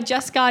 I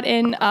just got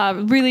in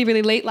really,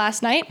 really late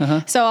last night.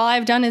 Uh-huh. So all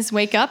I've done is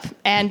wake up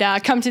and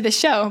come to the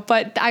show.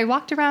 But I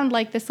walked around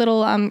like this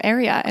little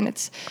area, and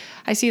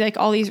I see like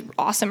all these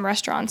awesome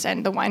restaurants,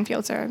 and the wine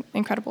fields are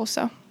incredible.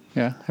 So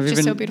yeah,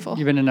 so beautiful.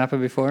 You been in Napa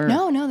before?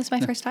 No, this is my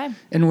first time.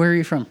 And where are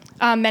you from?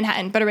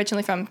 Manhattan, but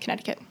originally from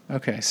Connecticut.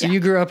 Okay, so you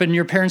grew up, and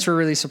your parents were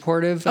really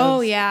supportive.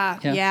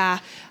 Yeah.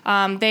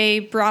 They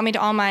brought me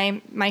to all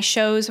my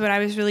shows when I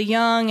was really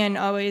young, and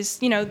always,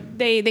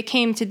 they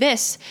came to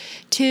this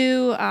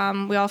too.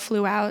 We all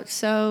flew out,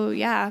 so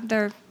yeah,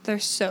 they're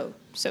so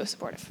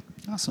supportive.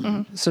 Awesome.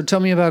 Mm-hmm. So tell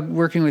me about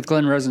working with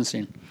Glenn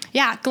Rosenstein.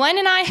 Yeah, Glenn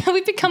and I,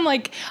 we've become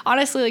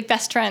honestly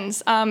best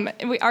friends.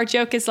 Our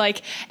joke is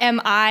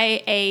am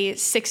I a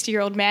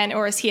 60-year-old man,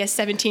 or is he a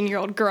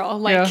 17-year-old girl?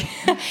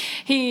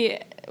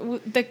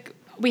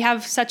 We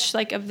have such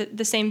of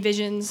the same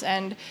visions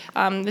and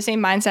the same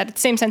mindset,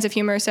 same sense of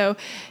humor. So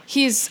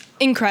he's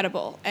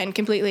incredible and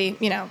completely,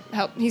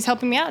 he's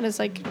helping me out as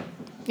he's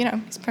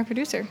my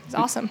producer. It's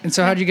awesome. And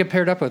so how did you get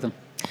paired up with him?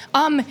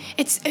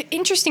 It's an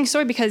interesting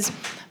story because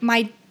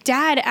my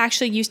dad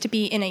actually used to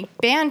be in a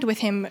band with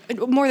him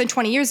more than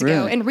 20 years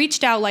ago, and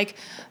reached out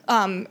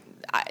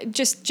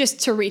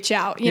just to reach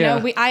out.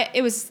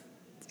 It was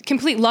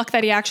complete luck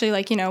that he actually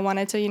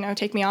wanted to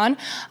take me on.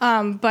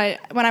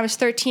 But when I was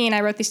 13, I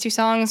wrote these 2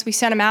 songs. We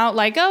sent them out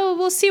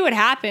we'll see what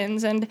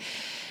happens, and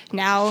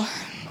now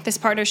this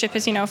partnership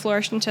has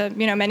flourished into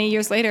many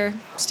years later,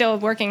 still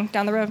working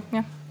down the road.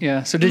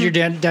 Yeah. So did your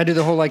dad do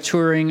the whole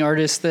touring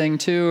artist thing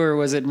too, or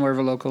was it more of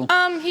a local?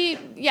 He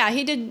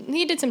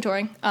did some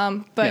touring.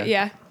 But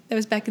that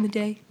was back in the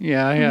day.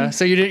 Yeah. Mm-hmm.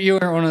 So you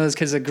weren't one of those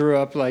kids that grew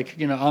up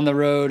on the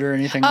road or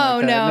anything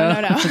like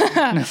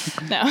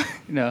that. No.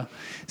 No.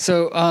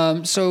 So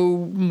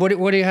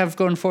what do you have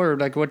going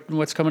forward?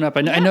 What's coming up?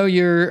 I know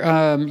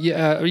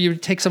you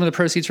take some of the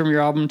proceeds from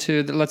your album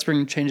to Let's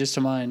Bring Changes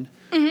to Mind.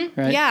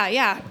 Mm-hmm. Right?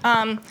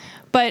 Yeah.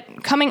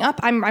 But coming up,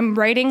 I'm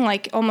writing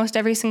almost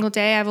every single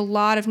day. I have a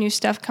lot of new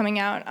stuff coming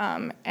out,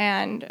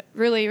 and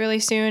really, really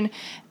soon.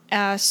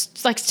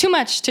 Too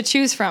much to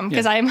choose from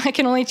because I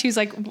can only choose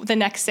the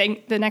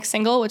next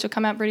single, which will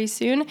come out pretty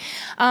soon.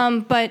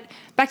 But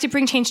back to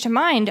Bring Change to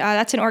Mind,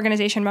 that's an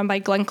organization run by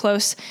Glenn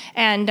Close,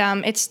 and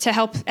it's to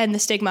help end the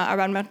stigma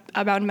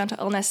around mental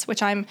illness,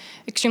 which I'm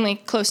extremely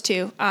close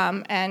to.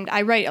 And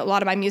I write a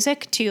lot of my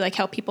music to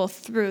help people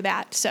through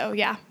that. So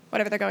yeah,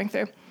 whatever they're going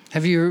through.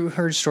 Have you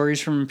heard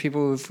stories from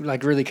people who've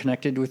really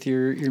connected with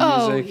your music?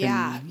 Oh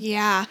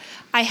yeah.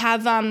 I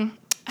have.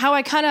 How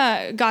I kind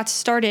of got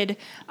started,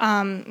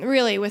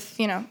 really with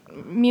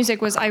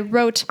music was I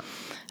wrote.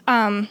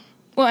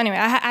 Anyway,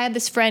 I had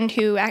this friend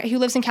who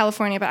lives in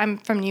California, but I'm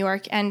from New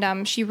York,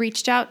 and she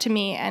reached out to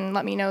me and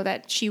let me know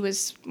that she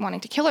was wanting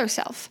to kill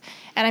herself.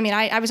 And I mean,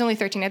 I was only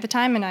 13 at the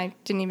time, and I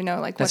didn't even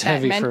know what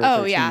that meant.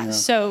 Oh yeah,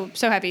 so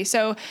heavy.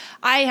 So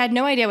I had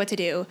no idea what to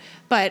do,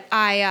 but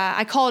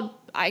I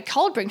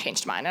called Bring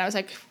Change to Mind, and I was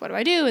like, what do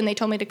I do? And they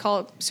told me to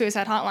call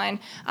Suicide Hotline,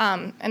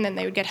 and then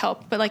they would get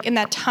help. But in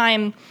that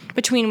time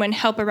between when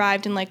help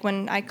arrived and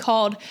when I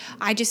called,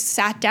 I just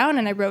sat down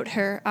and I wrote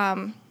her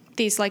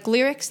these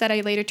lyrics that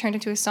I later turned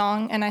into a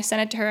song, and I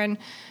sent it to her, and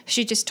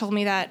she just told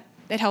me that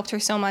it helped her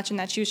so much and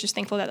that she was just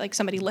thankful that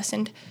somebody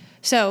listened.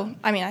 So,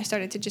 I mean, I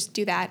started to just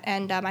do that,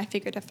 and I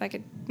figured if I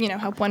could,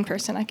 help one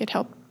person, I could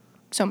help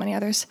so many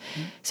others.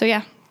 Mm-hmm. So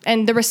yeah.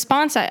 And the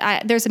response,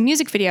 there's a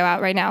music video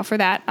out right now for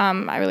that.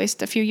 I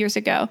released a few years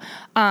ago.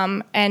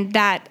 And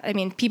that, I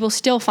mean, people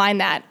still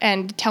find that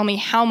and tell me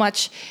how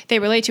much they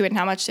relate to it and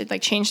how much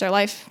it changed their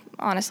life,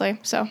 honestly.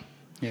 So.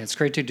 Yeah, it's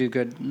great to do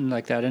good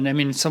like that. And I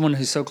mean, someone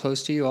who's so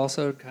close to you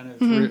also kind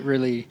of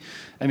really,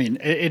 I mean,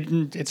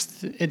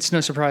 it's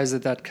no surprise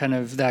that kind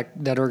of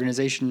that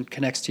organization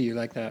connects to you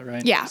like that,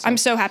 right? Yeah, so. I'm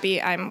so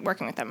happy I'm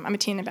working with them. I'm a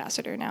teen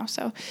ambassador now,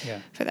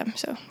 for them.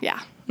 So yeah.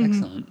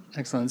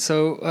 Excellent.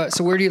 So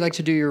where do you like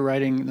to do your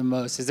writing the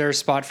most? Is there a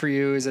spot for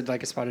you? Is it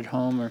a spot at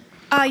home or?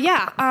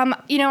 Yeah.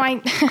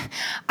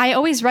 I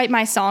always write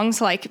my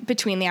songs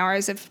between the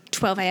hours of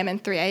 12 a.m.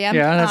 and 3 a.m.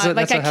 Yeah,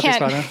 that's a happy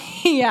spot,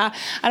 huh? Yeah.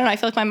 I don't know. I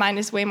feel like my mind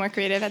is way more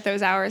creative at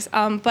those hours.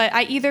 But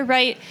I either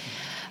write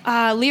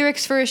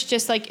lyrics first,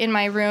 just in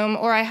my room,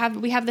 or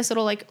we have this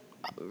little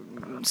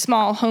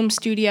small home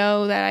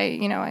studio that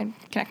I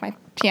connect my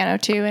piano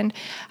to, and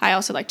I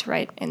also like to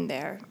write in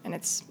there, and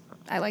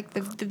I like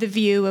the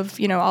view of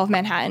all of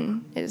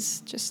Manhattan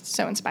is just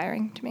so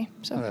inspiring to me.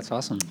 So that's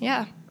awesome.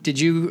 Yeah. Did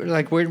you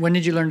when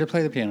did you learn to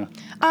play the piano?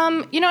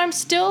 I'm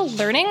still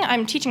learning.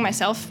 I'm teaching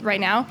myself right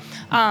now.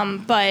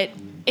 But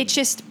it's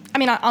just,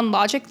 on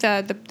Logic,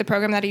 the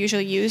program that I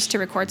usually use to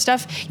record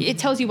stuff, it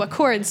tells you what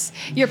chords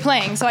you're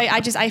playing. So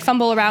I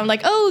fumble around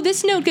like, oh,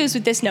 this note goes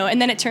with this note,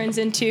 and then it turns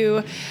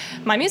into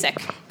my music.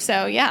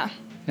 So yeah.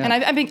 And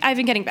I've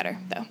been getting better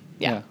though.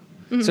 Yeah.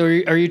 Mm-hmm. So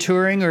are you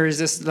touring, or is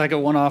this like a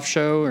one-off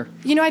show? Or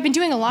I've been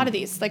doing a lot of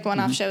these like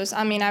one-off shows.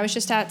 I was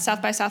just at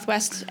South by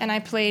Southwest, and I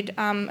played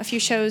a few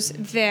shows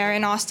there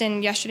in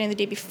Austin yesterday and the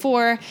day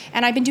before.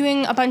 And I've been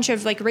doing a bunch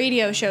of like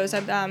radio shows.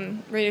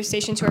 Radio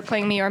stations who are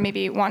playing me or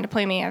maybe want to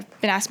play me have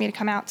been asking me to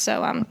come out.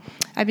 So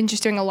I've been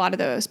just doing a lot of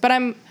those. But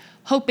I'm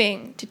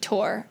hoping to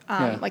tour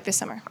like this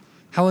summer.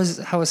 How was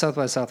South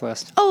by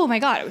Southwest? Oh my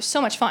God, it was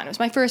so much fun. It was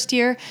my first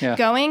year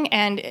going,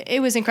 and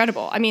it was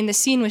incredible. The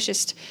scene was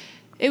just.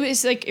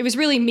 It was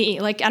really me.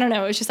 Like, I don't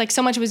know. It was just like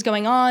so much was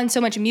going on, so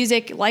much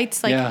music,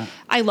 lights. Like,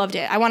 I loved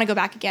it. I want to go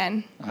back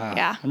again.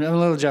 Yeah. I'm a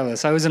little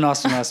jealous. I was in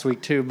Austin last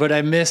week too, but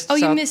I missed. Oh,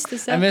 you missed the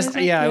South.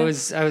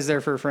 I was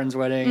there for a friend's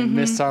wedding. Mm-hmm.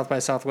 Missed South by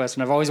Southwest,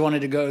 and I've always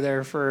wanted to go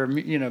there for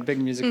big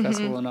music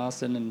festival in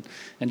Austin,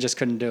 and just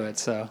couldn't do it.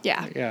 So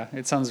yeah,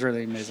 it sounds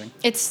really amazing.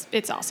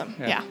 It's awesome.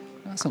 Yeah.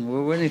 Awesome.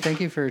 Well, Whitney,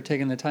 thank you for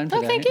taking the time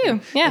today. Oh, thank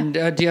you. Yeah. And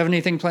do you have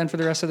anything planned for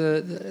the rest of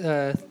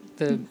the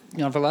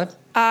Yountville Live?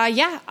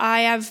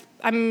 Yeah,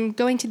 I'm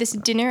going to this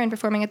dinner and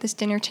performing at this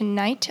dinner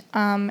tonight.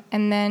 And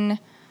then,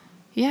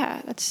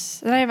 I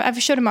have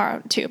a show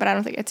tomorrow too, but I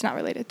don't think it's not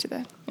related to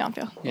the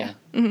Yountville. Yeah.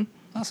 Mm-hmm.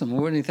 Awesome.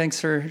 Well, Whitney, thanks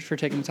for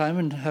taking the time,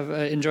 and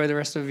enjoy the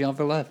rest of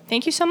Yountville Live.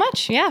 Thank you so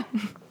much. Yeah.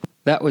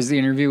 That was the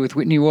interview with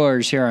Whitney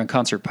Woerz here on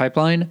Concert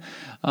Pipeline.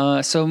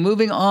 So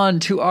moving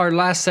on to our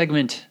last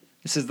segment.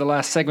 This is the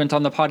last segment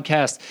on the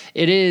podcast.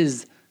 It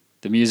is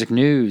the music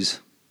news.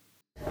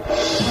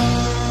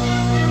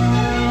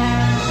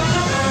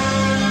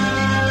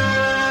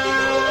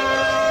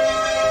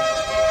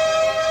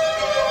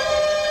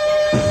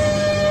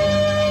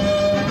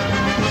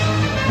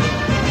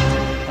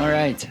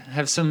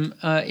 Have some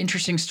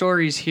interesting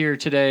stories here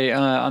today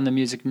on the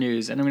music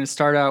news, and I'm going to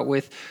start out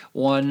with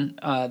one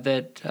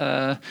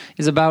that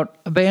is about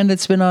a band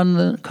that's been on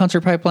the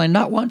Concert Pipeline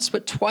not once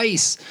but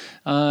twice,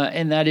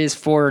 and that is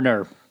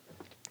Foreigner.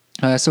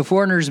 So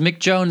Foreigner's Mick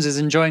Jones is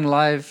enjoying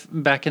live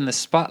back in the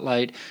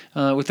spotlight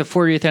with the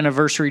 40th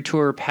anniversary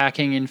tour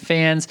packing in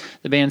fans.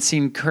 The band's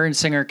seen current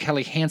singer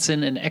Kelly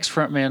Hansen and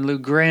ex-frontman Lou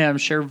Gramm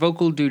share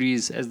vocal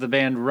duties as the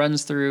band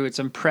runs through its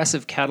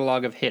impressive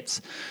catalog of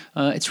hits.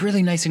 It's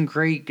really nice and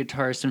great,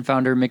 guitarist and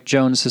founder Mick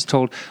Jones has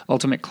told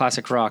Ultimate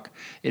Classic Rock.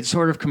 It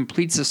sort of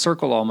completes a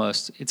circle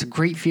almost. It's a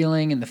great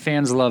feeling and the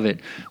fans love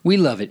it. We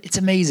love it. It's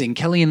amazing.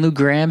 Kelly and Lou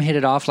Gramm hit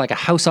it off like a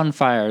house on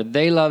fire.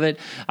 They love it.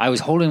 I was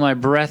holding my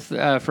breath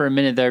for a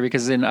minute there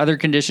because in other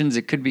conditions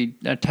it could be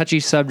a touchy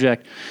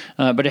subject,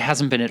 but it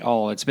hasn't been at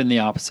all. It's been the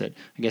opposite.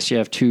 I guess you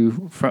have two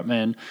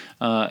frontmen,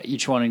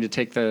 each wanting to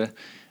take the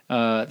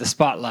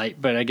spotlight,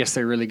 but I guess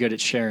they're really good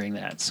at sharing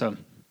that. So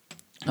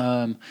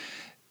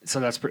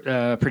that's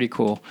pretty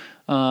cool.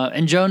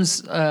 And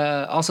Jones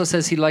also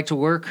says he'd like to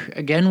work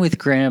again with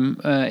Gramm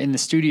in the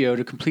studio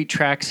to complete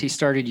tracks he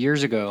started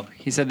years ago.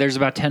 He said there's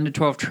about 10 to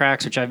 12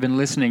 tracks which I've been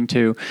listening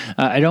to.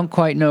 I don't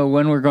quite know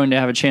when we're going to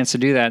have a chance to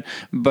do that,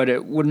 but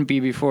it wouldn't be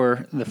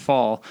before the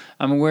fall.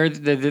 I'm aware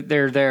that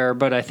they're there,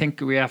 but I think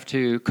we have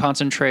to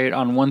concentrate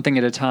on one thing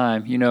at a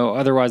time.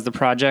 Otherwise the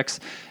projects,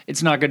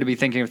 it's not good to be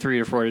thinking of 3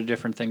 or 4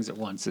 different things at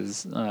once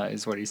is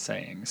what he's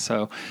saying.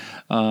 So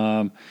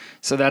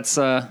that's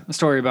a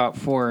story about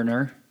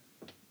Foreigner.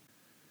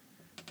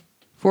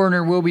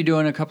 Foreigner will be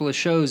doing a couple of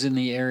shows in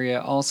the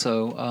area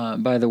also,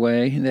 by the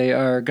way. They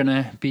are going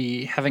to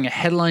be having a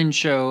headline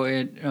show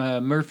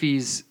at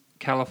Murphy's,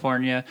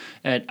 California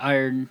at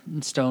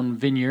Ironstone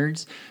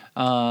Vineyards.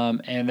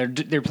 And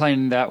they're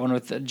playing that one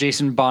with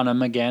Jason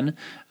Bonham again.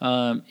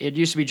 It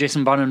used to be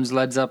Jason Bonham's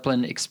Led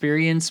Zeppelin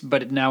Experience,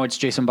 but now it's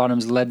Jason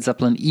Bonham's Led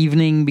Zeppelin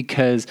Evening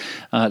because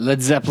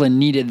Led Zeppelin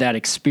needed that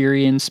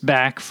experience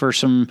back for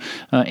some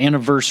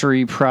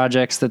anniversary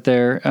projects that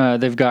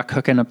they've got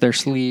cooking up their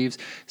sleeves.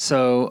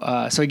 So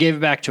he gave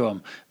it back to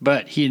them,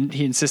 but he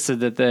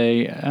insisted that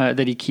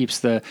that he keeps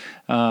the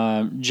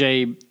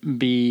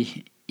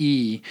JB.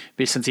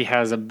 Since he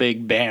has a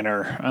big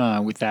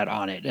banner with that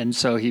on it, and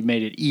so he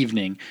made it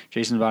Evening.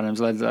 Jason Bonham's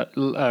JBLZE,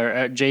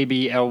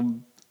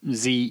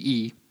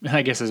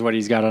 I guess is what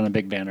he's got on a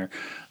big banner.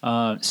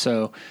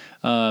 So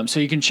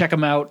you can check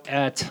him out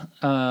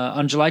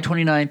on July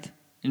 29th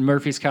in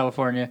Murphy's,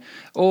 California,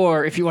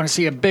 or if you want to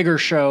see a bigger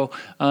show,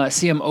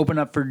 see him open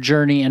up for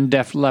Journey and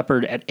Def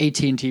Leppard at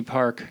AT&T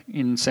Park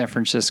in San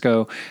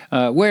Francisco,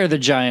 where the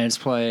Giants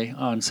play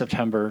on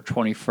September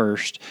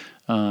 21st.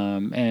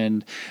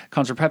 And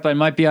Concert Pipeline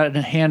might be out in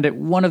hand at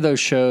one of those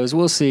shows.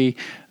 We'll see.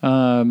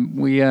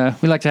 We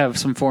like to have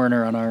some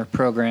Foreigner on our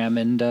program,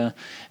 and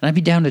I'd be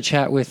down to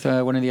chat with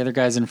one of the other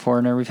guys in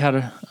Foreigner. We've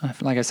had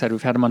like I said,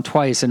 we've had them on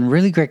twice, and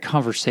really great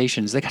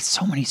conversations. They got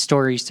so many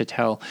stories to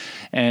tell,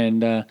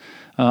 and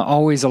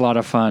always a lot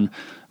of fun.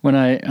 When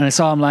I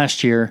saw them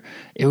last year,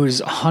 it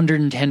was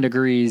 110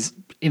 degrees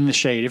in the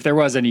shade, if there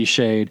was any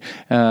shade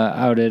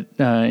out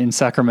in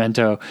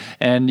Sacramento,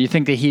 and you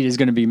think the heat is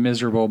going to be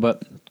miserable,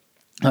 but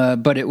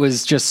it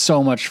was just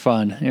so much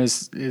fun. It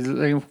was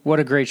what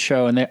a great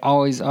show, and they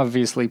always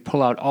obviously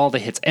pull out all the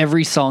hits.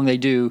 Every song they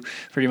do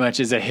pretty much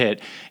is a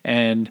hit,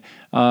 and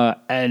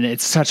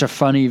it's such a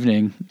fun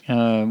evening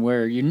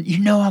where you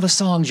know all the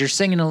songs, you're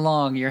singing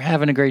along, you're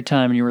having a great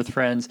time, and you're with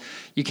friends.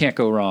 You can't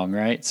go wrong,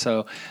 right?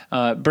 So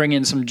bring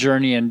in some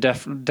Journey and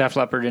Def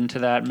Leppard into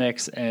that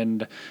mix,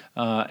 and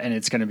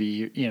it's going to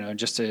be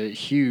just a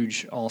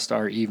huge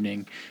all-star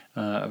evening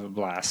of a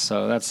blast.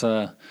 So that's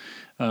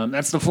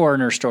the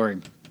Foreigner story.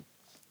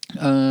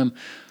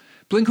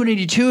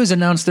 Blink-182 has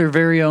announced their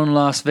very own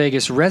Las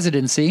Vegas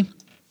residency.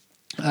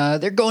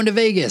 They're going to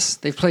Vegas.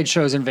 They've played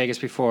shows in Vegas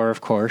before, of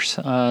course.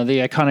 The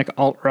iconic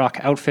alt-rock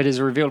outfit has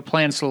revealed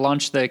plans to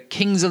launch the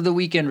Kings of the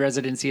Weekend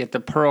residency at the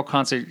Pearl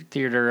Concert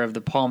Theater of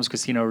the Palms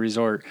Casino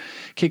Resort.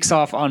 Kicks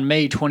off on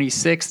May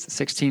 26th,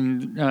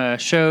 16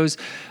 shows,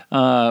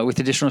 with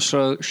additional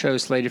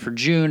shows slated for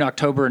June,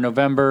 October, and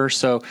November.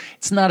 So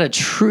it's not a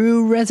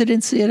true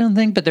residency, I don't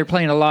think, but they're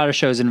playing a lot of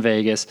shows in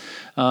Vegas.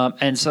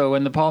 And so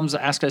when the Palms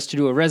asked us to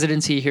do a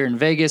residency here in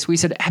Vegas, we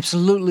said,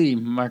 absolutely,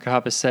 Mark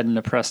Hoppus said in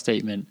a press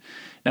statement.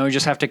 Now we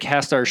just have to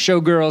cast our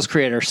showgirls,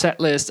 create our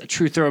set list, a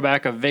true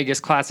throwback of Vegas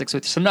classics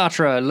with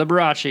Sinatra,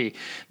 Liberace.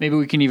 Maybe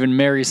we can even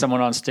marry someone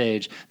on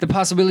stage. The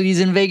possibilities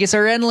in Vegas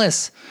are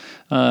endless.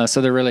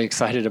 So they're really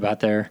excited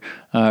about their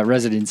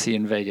residency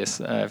in Vegas,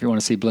 if you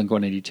want to see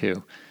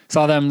Blink-182.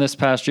 Saw them this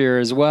past year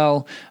as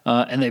well,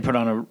 and they put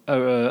on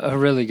a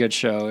really good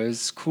show. It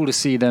was cool to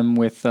see them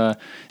with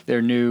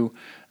their new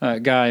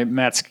guy,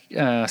 Matt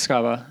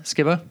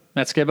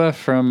Skiba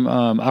from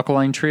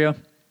Alkaline Trio.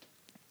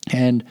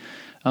 And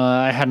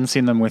I hadn't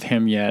seen them with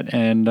him yet,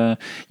 and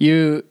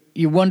you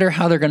wonder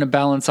how they're going to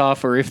balance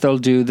off, or if they'll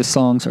do the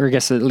songs, or I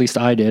guess at least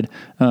I did,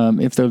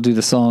 if they'll do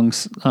the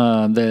songs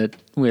that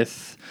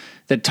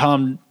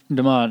Tom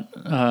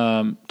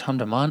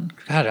DeMont.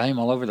 God, I am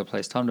all over the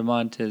place. Tom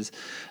DeMont is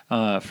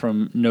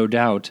from No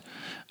Doubt.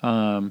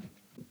 Tom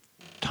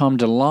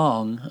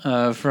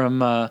DeLonge from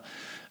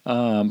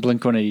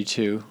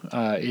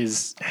Blink-182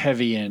 is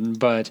heavy in,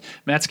 but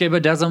Matt Skiba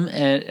does them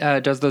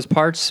and does those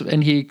parts,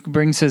 and he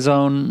brings his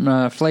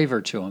own flavor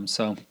to them.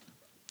 So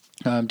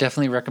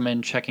definitely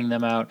recommend checking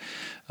them out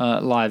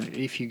live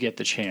if you get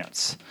the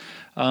chance.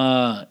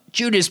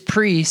 Judas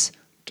Priest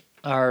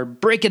are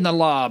breaking the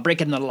law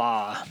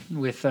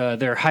with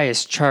their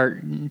highest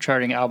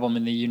charting album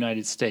in the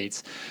United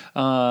States.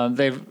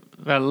 They've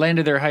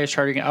landed their highest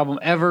charting album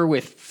ever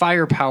with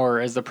Firepower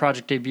as the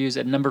project debuts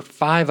at number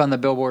 5 on the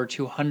Billboard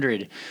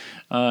 200.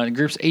 The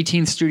group's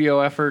 18th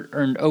studio effort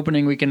earned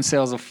opening weekend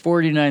sales of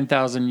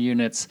 49,000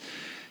 units.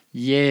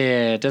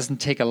 Yeah, it doesn't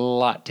take a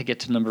lot to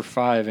get to number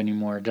 5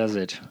 anymore, does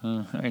it?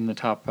 In the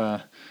top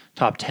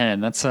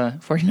 10. That's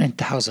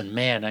 49,000.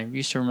 Man, I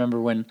used to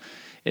remember when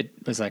it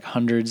was like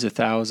hundreds of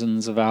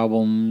thousands of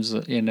albums, or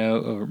in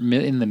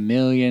the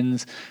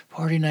millions.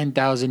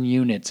 49,000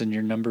 units, and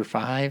you're number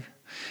 5.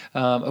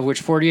 Of which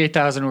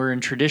 48,000 were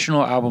in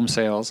traditional album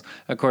sales,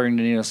 according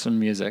to Nielsen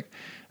Music.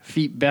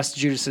 Feat Best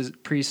Judas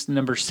Priest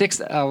number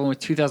 6 album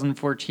with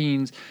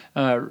 2014's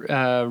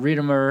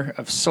Redeemer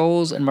of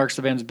Souls, and marks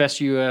the band's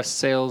best U.S.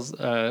 sales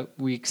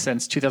week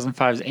since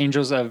 2005's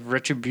Angels of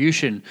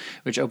Retribution,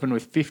 which opened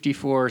with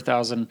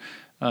 54,000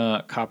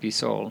 copies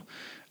sold.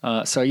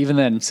 So even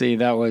then, see,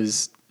 that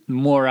was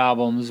more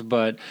albums,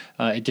 but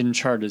it didn't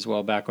chart as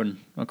well back when,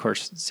 of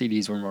course,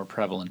 CDs were more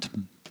prevalent.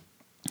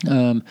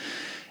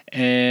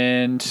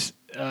 Let's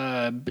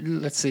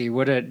see,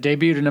 what it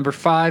debuted at number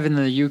 5 in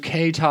the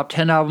UK top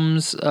 10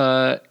 albums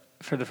for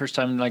the first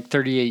time in like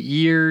 38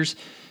 years.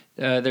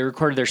 They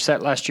recorded their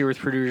set last year with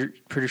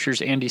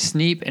producers Andy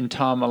Sneap and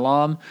Tom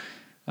Alam.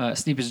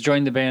 Sneap has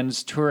joined the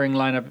band's touring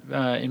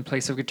lineup in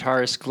place of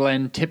guitarist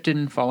Glenn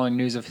Tipton following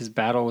news of his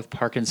battle with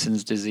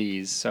Parkinson's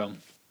disease. So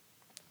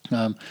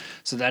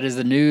that is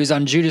the news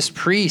on Judas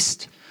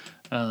Priest.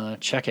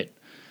 Check it.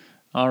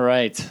 All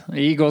right. The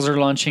Eagles are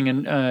launching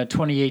a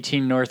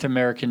 2018 North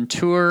American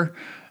tour,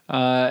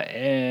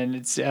 and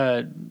it's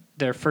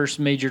their first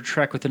major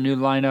trek with the new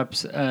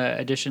lineups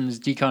additions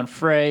Deacon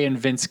Frey and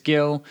Vince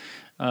Gill,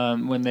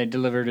 when they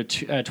delivered a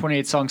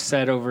 28-song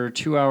set over a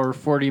 2-hour,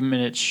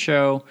 40-minute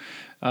show,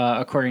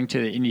 according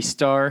to the Indie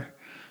Star.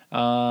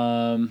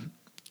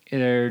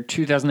 Their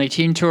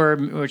 2018 tour,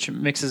 which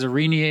mixes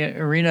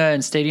arena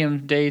and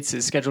stadium dates,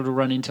 is scheduled to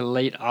run into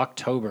late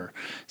October.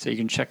 So you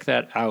can check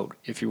that out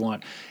if you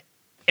want.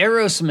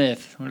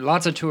 Aerosmith,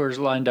 lots of tours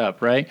lined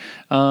up, right?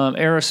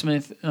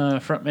 Aerosmith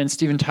frontman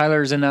Steven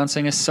Tyler is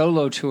announcing a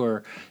solo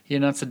tour. He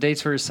announced the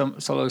dates for his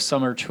solo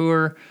summer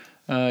tour.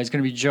 He's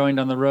going to be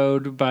joined on the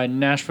road by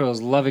Nashville's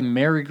Loving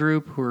Mary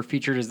group, who were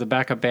featured as the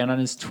backup band on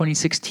his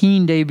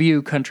 2016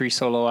 debut country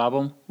solo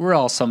album, We're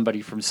All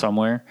Somebody from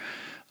Somewhere.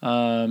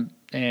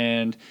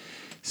 And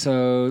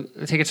so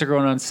the tickets are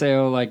going on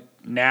sale like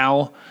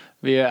now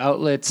via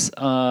outlets,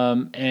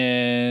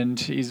 and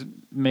he's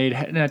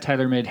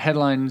Tyler made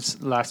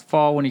headlines last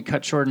fall when he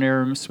cut short an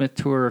Aerosmith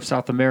tour of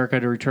South America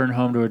to return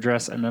home to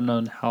address an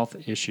unknown health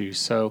issue.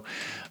 So,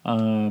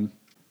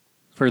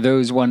 for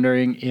those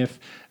wondering if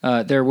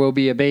there will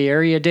be a Bay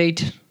Area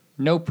date,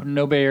 nope,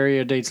 no Bay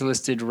Area dates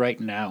listed right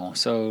now.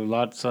 So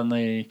lots on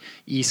the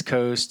East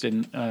Coast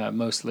and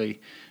mostly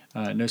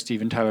no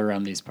Steven Tyler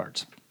around these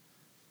parts.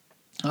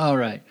 All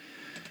right,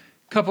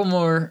 couple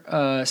more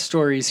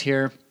stories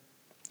here.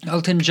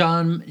 Elton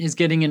John is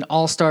getting an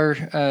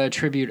all-star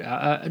tribute,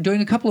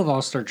 doing a couple of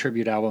all-star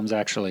tribute albums,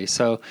 actually.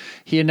 So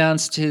he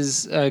announced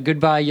his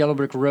Goodbye Yellow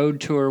Brick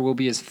Road tour will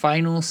be his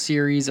final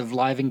series of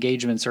live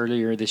engagements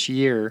earlier this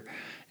year.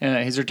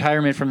 His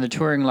retirement from the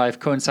touring life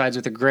coincides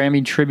with a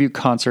Grammy tribute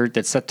concert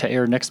that's set to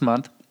air next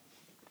month.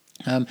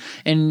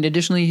 And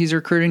additionally, he's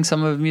recruiting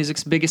some of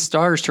music's biggest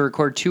stars to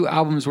record 2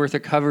 albums worth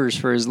of covers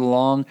for his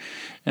long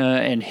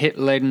and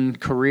hit-laden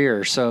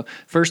career. So,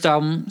 first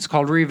album is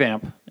called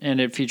Revamp, and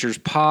it features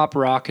pop,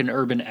 rock, and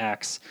urban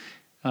acts.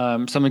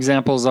 Some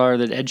examples are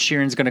that Ed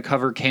Sheeran's going to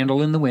cover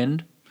Candle in the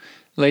Wind,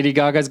 Lady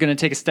Gaga's going to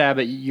take a stab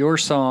at Your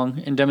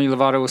Song, and Demi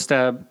Lovato will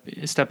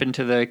step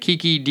into the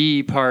Kiki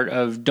D part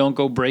of Don't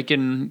Go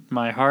Breaking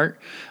My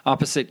Heart,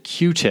 opposite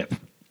Q-Tip.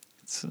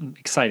 It's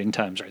exciting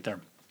times right there.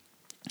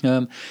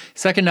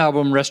 Second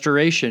album,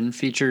 Restoration,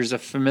 features a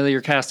familiar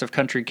cast of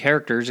country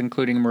characters,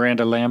 including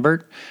Miranda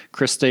Lambert,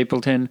 Chris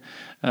Stapleton,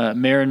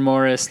 Maren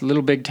Morris,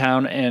 Little Big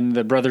Town, and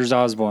the Brothers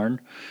Osborne.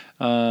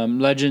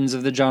 Legends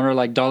of the genre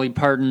like Dolly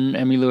Parton,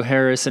 Emmylou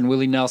Harris, and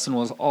Willie Nelson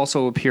will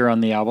also appear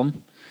on the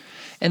album.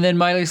 And then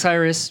Miley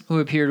Cyrus, who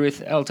appeared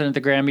with Elton at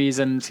the Grammys,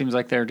 and seems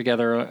like they're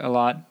together a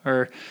lot.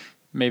 Or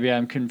maybe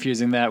I'm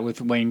confusing that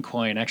with Wayne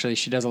Coyne. Actually,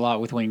 she does a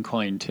lot with Wayne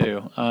Coyne,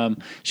 too.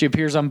 She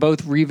appears on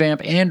both Revamp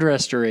and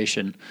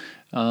Restoration.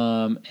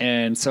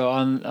 And so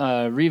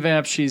on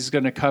Revamp, she's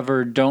going to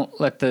cover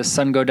Don't Let the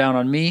Sun Go Down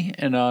on Me.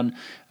 And on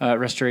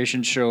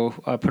Restoration, she'll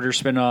put her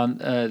spin on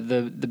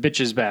the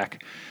Bitches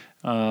Back.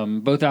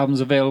 Both albums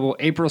available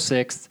April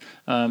 6th,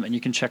 and you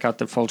can check out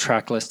the full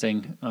track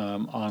listing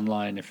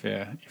online if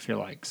you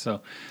like.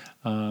 So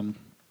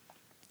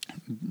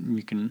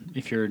you can,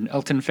 if you're an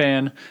Elton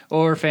fan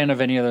or a fan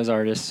of any of those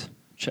artists,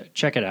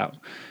 check it out.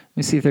 Let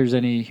me see if there's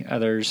any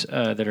others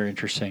that are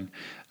interesting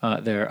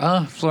there.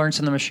 Florence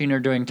and the Machine are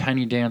doing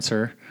Tiny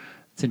Dancer.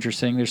 It's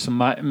interesting. There's some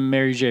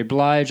Mary J.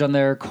 Blige on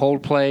there,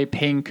 Coldplay,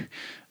 Pink,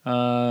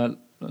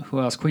 who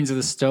else? Queens of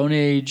the Stone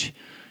Age,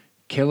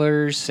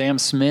 Killers, Sam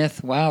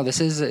Smith. Wow,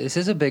 this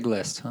is a big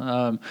list.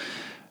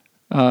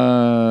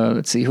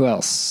 Let's see who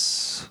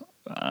else.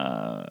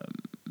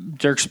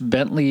 Dierks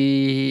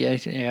Bentley. I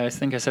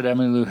think I said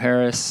Emmylou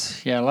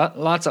Harris. Yeah,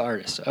 lots of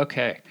artists.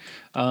 Okay,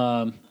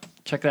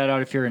 check that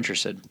out if you're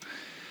interested.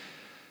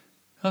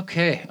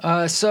 Okay,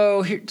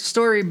 so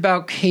story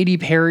about Katy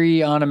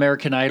Perry on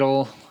American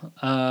Idol.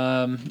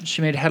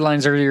 She made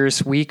headlines earlier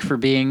this week for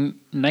being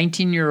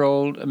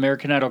 19-year-old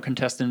American Idol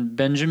contestant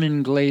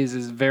Benjamin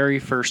Glaze's very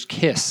first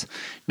kiss.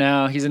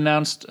 Now, he's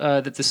announced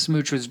that the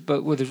smooch was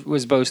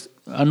both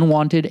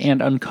unwanted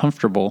and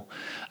uncomfortable.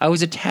 I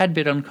was a tad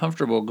bit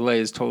uncomfortable,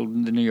 Glaze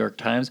told the New York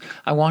Times.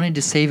 I wanted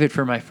to save it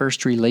for my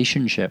first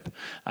relationship.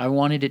 I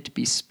wanted it to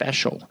be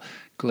special.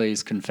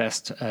 Glaze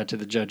confessed to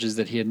the judges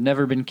that he had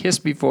never been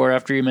kissed before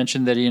after he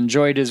mentioned that he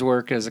enjoyed his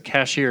work as a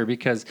cashier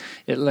because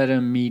it let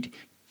him meet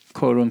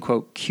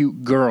quote-unquote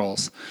cute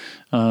girls.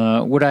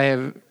 Would I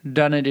have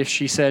done it if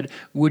she said,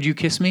 "Would you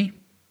kiss me?"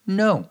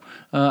 No.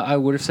 I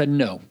would have said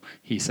no,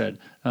 he said.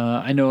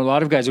 I know a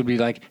lot of guys would be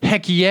like,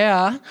 heck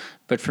yeah,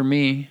 but for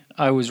me,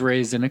 I was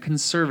raised in a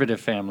conservative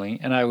family,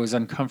 and I was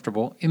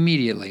uncomfortable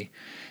immediately.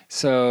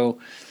 So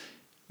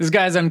this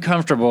guy's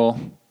uncomfortable,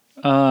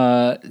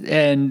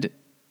 and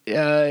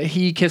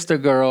he kissed a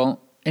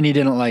girl, and he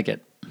didn't like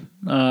it.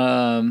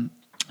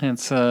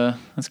 That's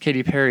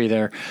Katy Perry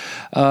there.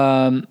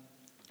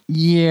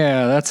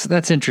 Yeah,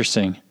 that's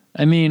interesting.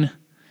 I mean,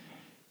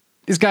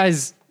 this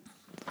guy's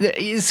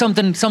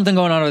something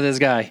going on with this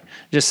guy.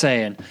 Just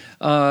saying.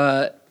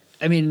 I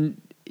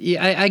mean,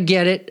 yeah, I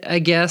get it, I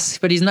guess,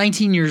 but he's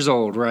 19 years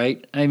old,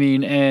 right? I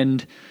mean,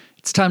 and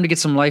it's time to get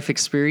some life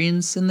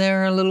experience in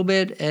there a little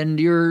bit, and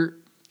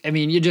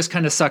you just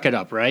kind of suck it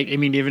up, right? I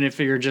mean, even if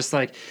you're just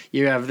like,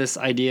 you have this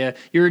idea,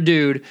 you're a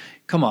dude,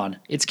 come on,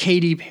 it's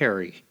Katy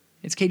Perry.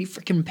 It's Katy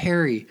freaking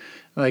Perry.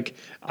 Like,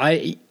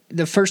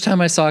 the first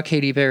time I saw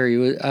Katy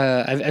Perry,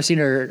 I've seen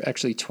her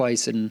actually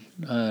twice in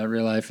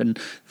real life, and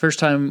the first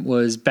time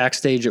was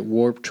backstage at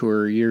Warped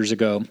Tour years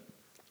ago,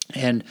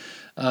 and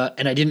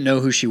I didn't know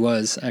who she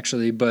was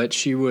actually, but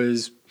she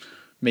was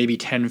maybe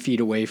 10 feet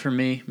away from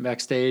me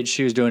backstage.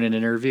 She was doing an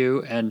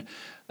interview, and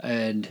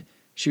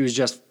she was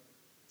just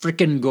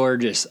freaking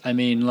gorgeous. I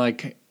mean,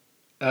 like,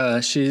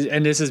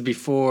 and this is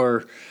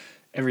before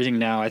everything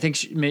now. I think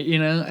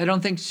I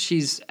don't think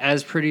she's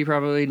as pretty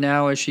probably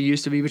now as she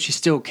used to be, but she's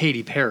still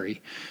Katy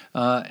Perry,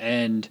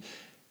 and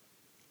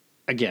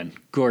again,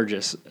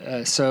 gorgeous.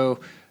 So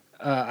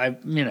I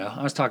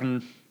was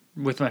talking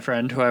with my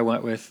friend who I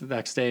went with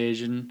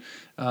backstage, and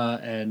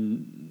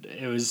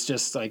it was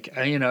just like,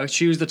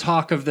 she was the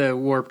talk of the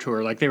Warped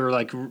Tour. Like, they were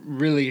like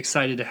really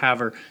excited to have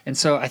her. And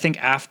so I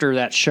think after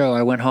that show,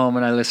 I went home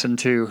and I listened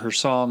to her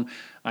song,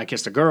 "I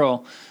Kissed a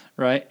Girl,"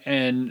 right?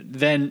 And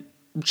then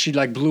she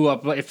like blew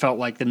up. It felt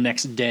like the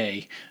next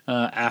day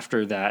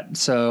after that.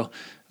 So,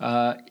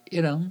 I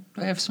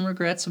have some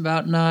regrets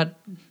about not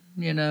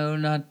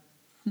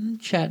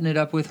chatting it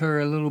up with her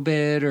a little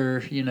bit,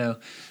 or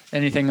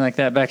anything like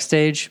that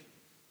backstage.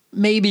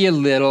 Maybe a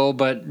little,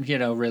 but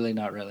really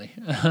not really.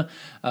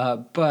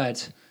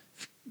 But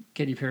if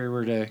Katy Perry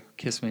were to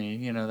kiss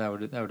me, that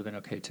would have been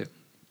okay too.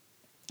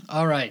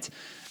 All right,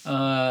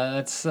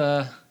 that's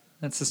the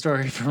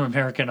story from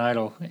American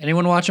Idol.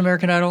 Anyone watch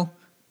American Idol?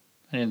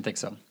 I didn't think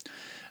so.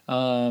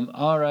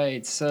 All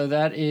right, so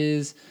that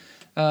is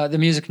the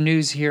music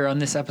news here on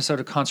this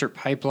episode of Concert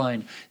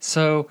Pipeline.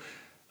 So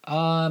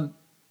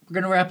we're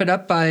going to wrap it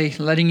up by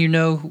letting you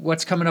know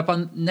what's coming up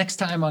on next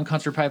time on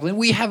Concert Pipeline.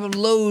 We have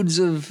loads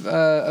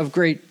of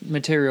great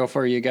material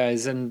for you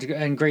guys,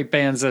 and great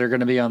bands that are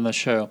going to be on the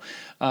show.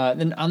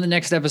 Then on the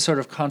next episode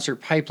of Concert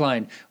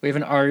Pipeline, we have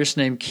an artist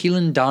named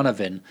Keelan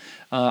Donovan.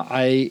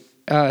 I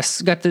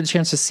got the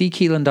chance to see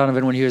Keelan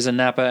Donovan when he was in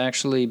Napa,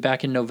 actually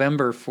back in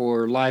November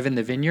for Live in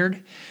the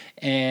Vineyard,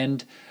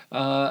 and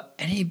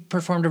he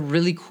performed a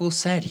really cool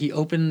set. He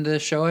opened the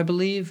show, I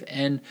believe,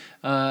 and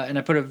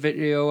I put a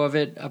video of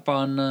it up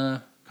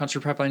on Concert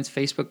Pipeline's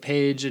Facebook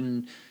page,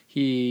 and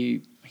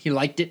he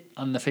liked it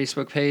on the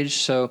Facebook page.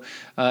 So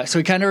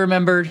he kind of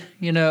remembered,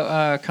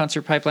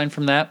 Concert Pipeline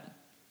from that.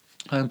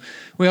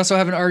 We also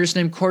have an artist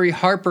named Corey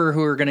Harper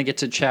who we're going to get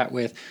to chat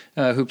with,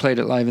 who played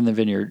at Live in the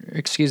Vineyard.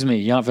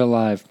 Yountville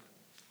Live.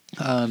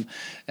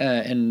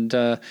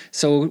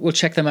 So we'll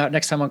check them out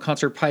next time on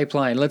Concert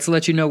Pipeline. Let's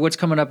let you know what's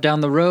coming up down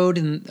the road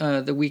in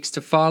the weeks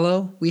to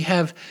follow. We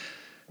have,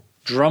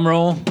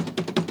 drumroll,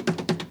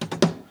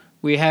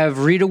 we have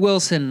Rita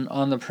Wilson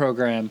on the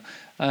program.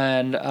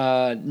 And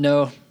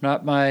no,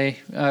 not my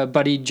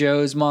buddy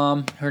Joe's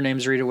mom. Her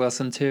name's Rita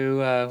Wilson too,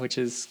 which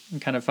is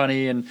kind of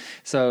funny. And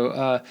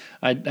so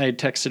I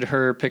texted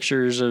her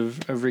pictures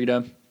of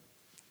Rita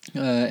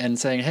and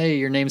saying, "Hey,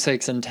 your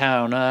namesake's in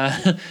town."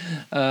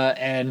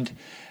 And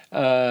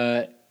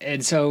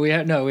so we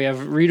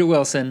have Rita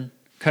Wilson,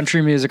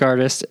 country music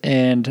artist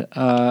and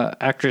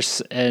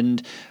actress,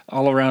 and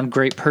all around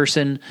great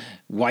person,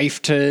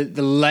 wife to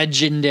the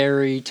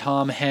legendary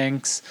Tom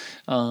Hanks,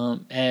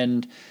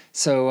 and.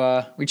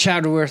 So we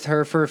chatted with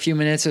her for a few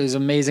minutes. It was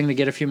amazing to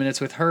get a few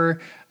minutes with her.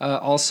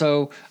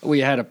 Also, we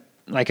had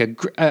I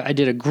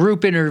did a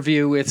group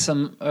interview with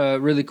some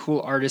really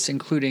cool artists,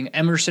 including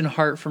Emerson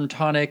Hart from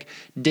Tonic,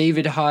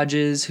 David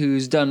Hodges,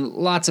 who's done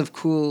lots of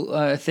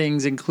cool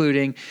things,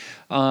 including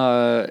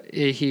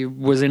he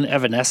was in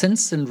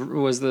Evanescence and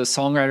was the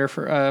songwriter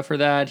for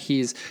that.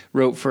 He's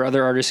wrote for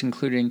other artists,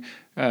 including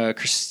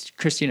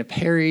Christina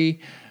Perri.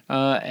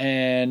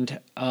 And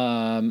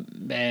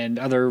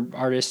other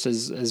artists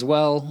as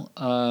well,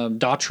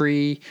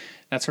 Daughtry,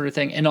 that sort of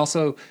thing. And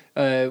also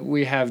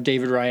we have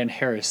David Ryan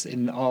Harris.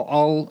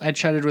 I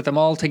chatted with them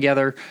all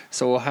together,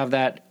 so we'll have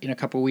that in a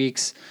couple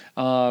weeks.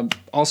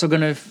 Also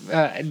going to,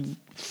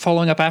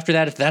 following up after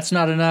that, if that's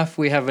not enough,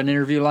 we have an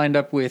interview lined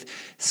up with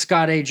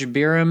Scott H.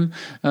 Biram,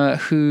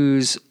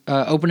 who's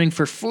opening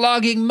for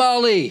Flogging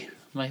Molly.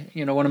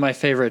 One of my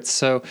favorites.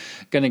 So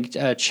going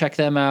to check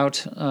them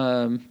out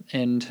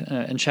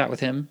and chat with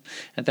him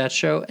at that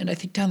show. And I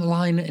think down the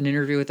line, an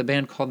interview with a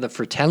band called the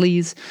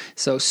Fratellis.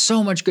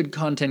 So much good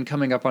content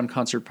coming up on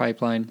Concert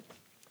Pipeline.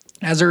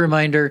 As a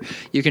reminder,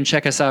 you can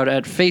check us out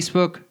at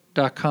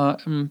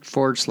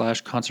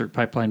Facebook.com/Concert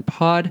Pipeline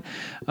Pod.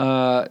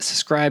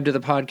 Subscribe to the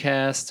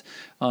podcast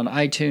on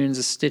iTunes,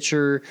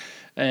 Stitcher,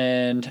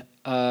 and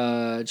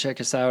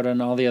check us out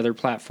on all the other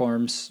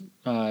platforms,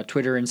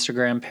 Twitter,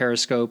 Instagram,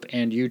 Periscope,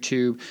 and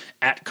YouTube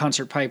at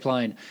Concert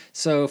Pipeline.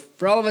 So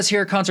for all of us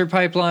here at Concert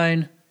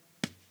Pipeline,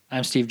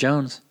 I'm Steve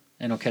Jones,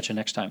 and I'll catch you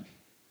next time.